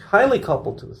tuft is highly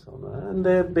coupled to the soma, and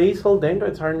the basal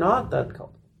dendrites are not that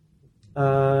coupled.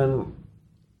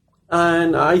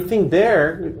 And I think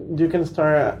there you can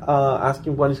start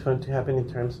asking what is going to happen in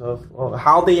terms of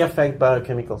how they affect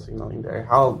biochemical signaling there,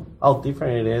 how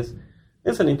different it is.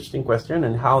 It's an interesting question,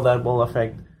 and how that will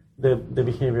affect the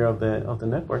behavior of the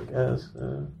network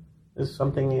is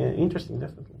something interesting,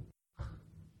 definitely.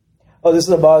 Oh, this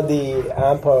is about the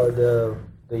AMPA, the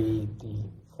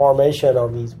formation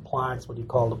of these plaques, what you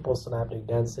call the postsynaptic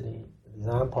density, these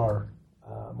AMPA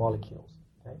molecules.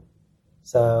 Okay?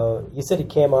 So you said it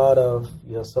came out of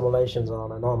your simulations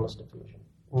on anomalous diffusion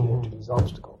due to these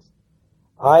obstacles.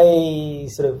 I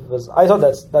thought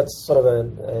that's sort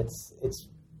of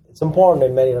it's important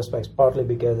in many respects, partly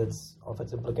because of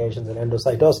its implications in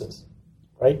endocytosis,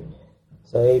 right?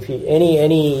 So if you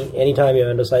any time you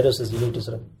have endocytosis, you need to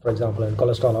for example, in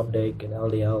cholesterol uptake and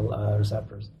LDL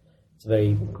receptors, it's a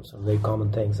very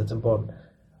common thing. So it's important.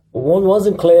 But what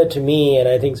wasn't clear to me, and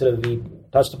I think we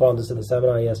touched upon this in the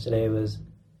seminar yesterday, was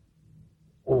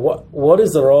what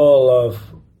is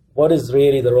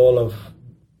really the role of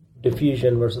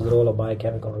diffusion versus the role of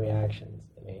biochemical reactions?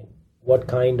 I mean, what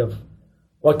kind of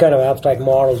abstract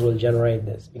models will generate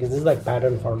this? Because this is like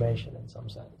pattern formation in some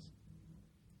sense,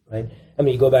 right? I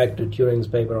mean, you go back to Turing's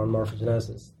paper on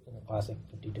morphogenesis, classic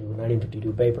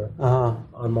 1952 paper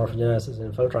on morphogenesis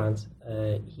and filtrans.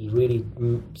 He really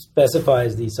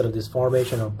specifies this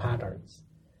formation of patterns.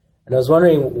 And I was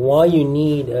wondering why you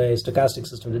need a stochastic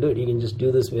system to do it. You can just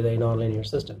do this with a nonlinear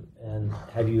system. And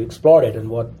have you explored it, and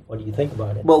what do you think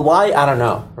about it? Well, why? I don't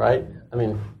know, right? I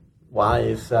mean, why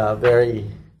is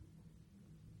very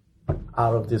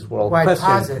out of this world why question.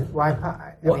 Posit?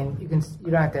 I mean, you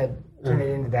don't have to turn it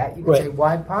into that. You can say,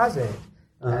 why posit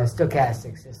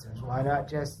stochastic systems? Why not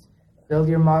just build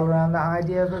your model around the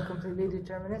idea of a completely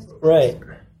deterministic system? Right.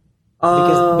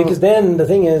 Because then the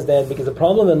thing is that because the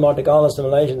problem in Monte Carlo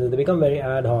simulations is they become very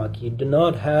ad hoc. You do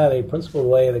not have a principled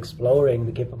way of exploring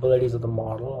the capabilities of the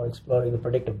model or exploring the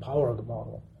predictive power of the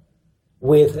model.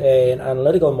 With an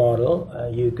analytical model,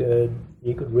 you could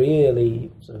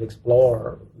really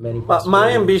explore many possibilities.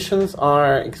 My ambitions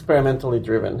are experimentally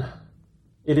driven.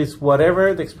 It is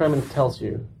whatever the experiment tells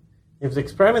you. If the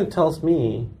experiment tells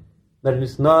me that it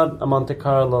is not a Monte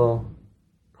Carlo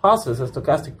process, a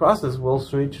stochastic process, we'll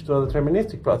switch to a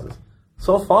deterministic process.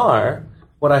 So far,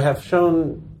 what I have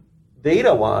shown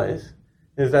data-wise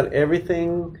is that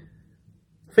everything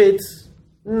fits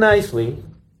nicely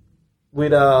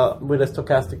with a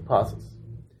stochastic process.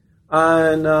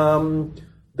 And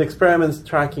the experiments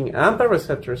tracking AMPA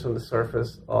receptors on the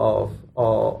surface of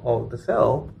the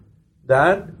cell,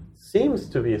 that seems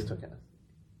to be a stochastic.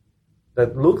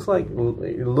 That looks like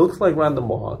random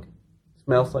walk,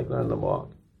 smells like random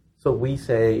walk. So we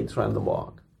say it's random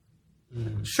walk.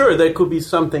 Sure, there could be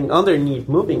something underneath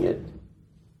moving it.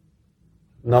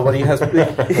 Nobody has. There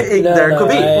could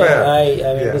be.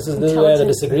 This is where the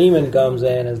disagreement comes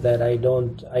in. Is that I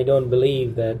don't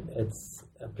believe that it's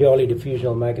a purely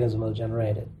diffusional mechanism will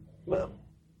generate it. But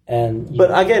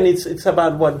again, it's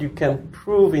about what you can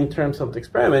prove in terms of the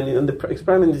experiment, and the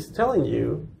experiment is telling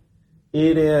you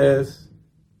it is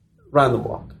random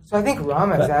walk. So I think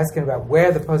Raman's asking about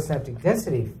where the postsynaptic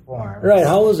density forms. Right,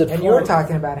 how is it And formed? you're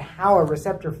talking about how a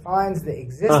receptor finds the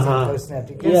existing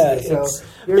postsynaptic density.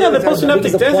 Yeah, The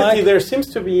postsynaptic density, there seems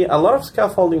to be a lot of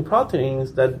scaffolding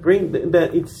proteins that bring,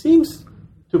 that it seems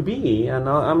to be, and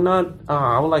I'm not,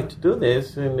 I would like to do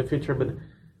this in the future, but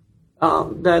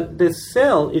that the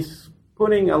cell is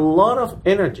putting a lot of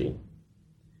energy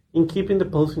in keeping the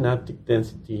postsynaptic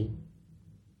density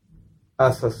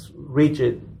as a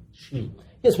rigid sheet.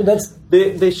 Yes, but that's...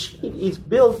 The sheet is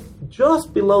built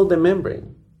just below the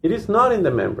membrane. It is not in the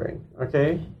membrane,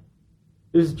 okay?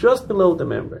 It is just below the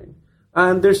membrane.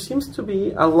 And there seems to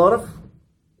be a lot of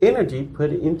energy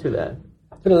put into that.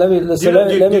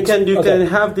 You can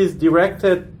have this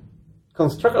directed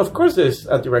construction. Of course there's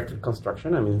a directed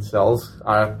construction. I mean, cells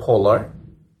are polar,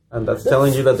 and that's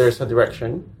telling you that there's a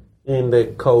direction in the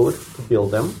code to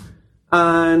build them.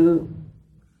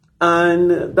 And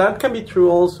that can be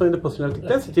true also in the postsynaptic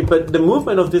density, but the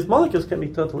movement of these molecules can be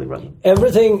totally random.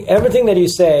 Everything that you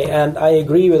say, and I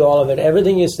agree with all of it,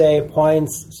 everything you say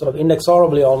points,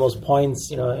 inexorably almost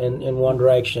points, in one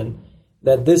direction.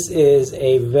 that this is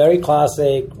a very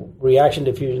classic reaction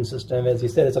diffusion system. As you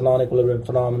said, it's a non-equilibrium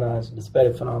phenomenon, it's a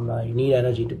dissipative phenomenon. You need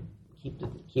energy to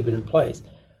keep it in place.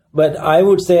 But I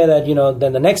would say that,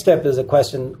 then the next step is a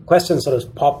questions sort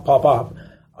of pop up.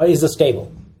 Is it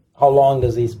stable? How long do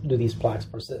these plaques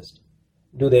persist?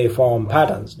 Do they form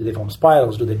patterns? Do they form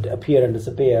spirals? Do they appear and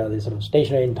disappear? Are they sort of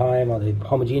stationary in time? Are they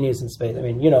homogeneous in space? I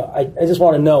mean, I just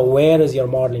want to know, where is your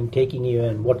modeling taking you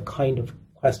and what kind of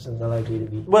questions are likely to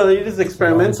be? Well, it is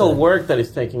experimental work that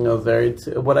is taking us there. It's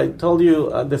what I told you,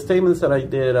 the statements that I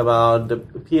did about the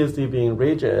PSD being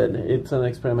rigid, it's an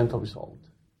experimental result.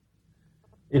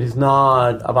 It is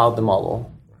not about the model.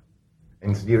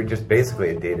 And so you're just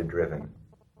basically a data-driven.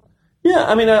 Yeah,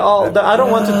 I mean, I don't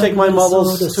want to take my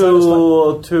models to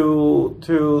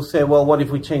say, well, what if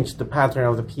we change the pattern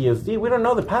of the PSD? We don't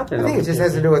know the pattern. I think it just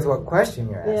has to do with what question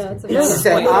you're asking. Yeah, it's a You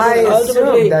said, I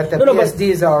assume that the PSD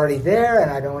is already there, and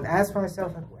I don't ask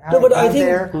myself how it got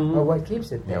there or what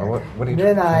keeps it there. Yeah, what do you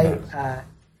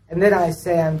and then I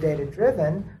say I'm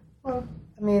data-driven. Well,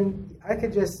 I mean, I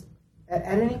could just, at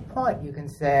any point, you can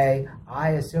say,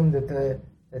 I assume that the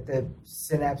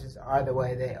synapses are the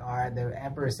way they are, the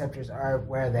AMPA receptors are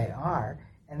where they are,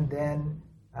 and then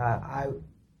I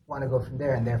want to go from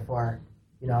there, and therefore,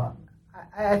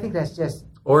 I think that's just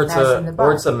or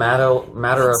it's a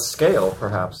matter of scale,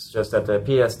 perhaps, just that the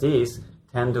PSDs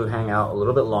tend to hang out a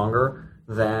little bit longer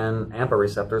than AMPA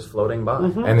receptors floating by.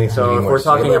 Mm-hmm. And so if we're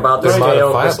talking about the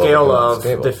scale of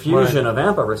diffusion of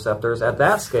AMPA receptors, at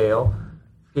that scale,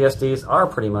 PSDs are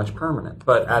pretty much permanent,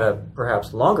 but at a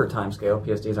perhaps longer time scale,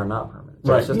 PSDs are not permanent.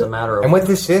 So it's just a matter of and what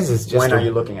this is just when are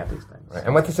you looking at these things. Right.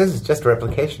 And what this is just a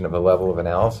replication of a level of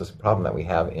analysis problem that we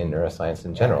have in neuroscience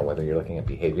in general, whether you're looking at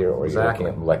behavior or you're looking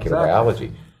at molecular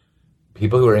biology.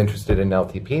 People who are interested in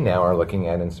LTP now are looking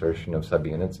at insertion of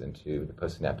subunits into the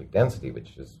postsynaptic density,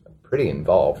 which is a pretty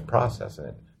involved process, and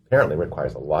it apparently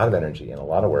requires a lot of energy and a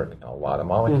lot of work and a lot of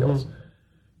molecules. Mm-hmm.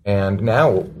 And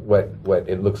now what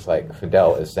it looks like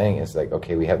Fidel is saying is like,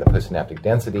 okay, we have the postsynaptic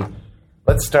density.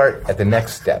 Let's start at the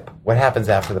next step. What happens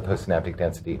after the postsynaptic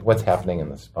density? What's happening in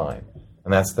the spine?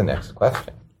 And that's the next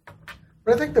question.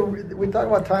 But I think we talk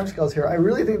about timescales here. I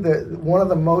really think that one of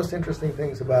the most interesting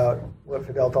things about what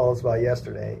Fidel told us about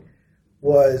yesterday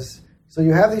was, so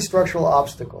you have these structural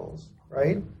obstacles,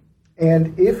 right?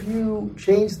 And if you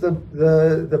change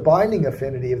the binding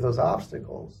affinity of those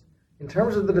obstacles, in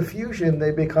terms of the diffusion,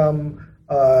 they become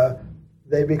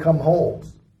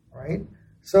holes, right?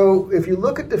 So if you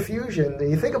look at diffusion and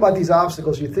you think about these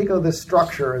obstacles, you think of this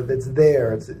structure that's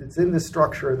there. It's in this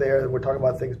structure there. We're talking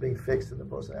about things being fixed in the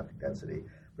postsynaptic density.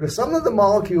 But if some of the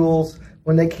molecules,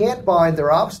 when they can't bind,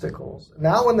 they're obstacles.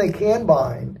 Now when they can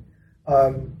bind,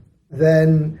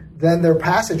 then they're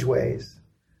passageways.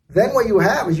 Then what you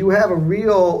have is you have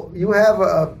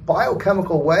a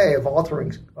biochemical way of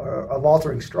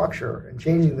altering structure and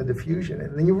changing the diffusion,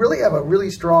 and then you really have a really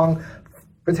strong,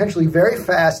 potentially very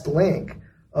fast link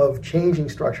of changing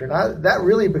structure. Now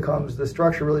the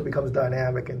structure really becomes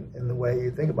dynamic in the way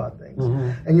you think about things.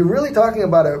 Mm-hmm. And you're really talking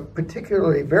about a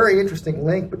particularly very interesting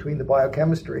link between the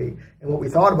biochemistry and what we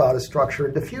thought about as structure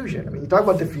and diffusion. I mean, you talk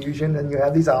about diffusion and you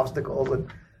have these obstacles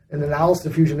and analysis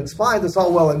diffusion in spines, it's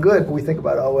all well and good, but we think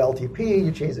about LTP,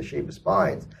 you change the shape of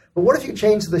spines. But what if you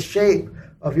change the shape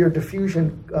of your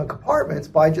diffusion compartments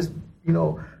by just,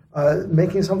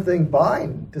 making something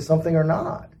bind to something or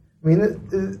not? I mean,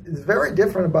 it's very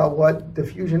different about what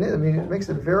diffusion is. I mean, it makes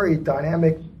it very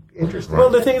dynamic, interesting.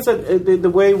 Well, the thing is that the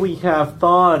way we have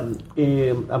thought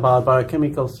about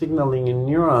biochemical signaling in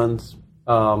neurons,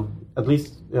 at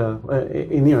least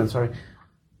in neurons,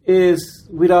 is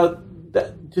without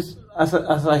that, just as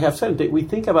I have said, we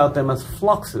think about them as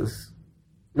fluxes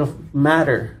of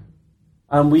matter,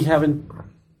 and we haven't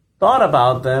thought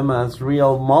about them as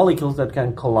real molecules that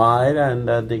can collide and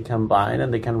that they can bind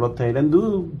and they can rotate and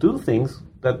do things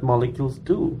that molecules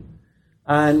do.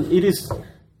 And it is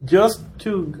just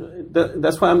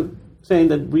that's why I'm saying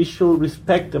that we should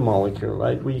respect the molecule,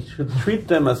 right? We should treat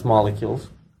them as molecules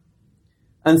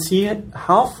and see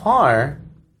how far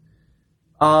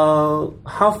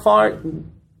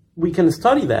we can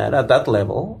study that at that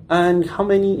level, and how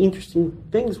many interesting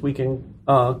things we can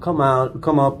come up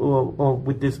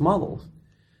with these models.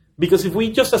 Because if we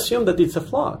just assume that it's a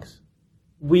flux,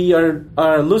 we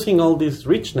are losing all this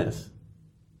richness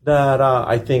that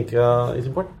I think is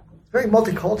important. It's a very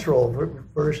multicultural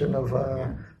version of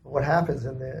what happens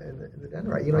in the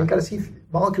dendrite. You got to see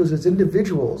molecules as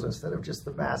individuals instead of just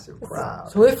the massive crowd.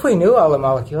 So if we knew all the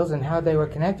molecules and how they were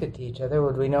connected to each other,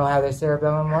 would we know how the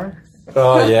cerebellum works?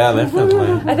 Oh, yeah,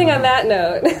 definitely. I think on that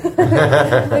note...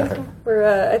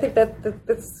 I think that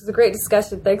this is a great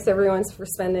discussion. Thanks, everyone, for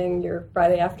spending your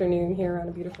Friday afternoon here on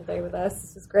a beautiful day with us.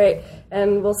 This is great.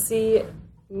 And we'll see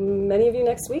many of you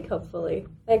next week, hopefully.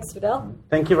 Thanks, Fidel.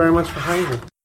 Thank you very much for having me.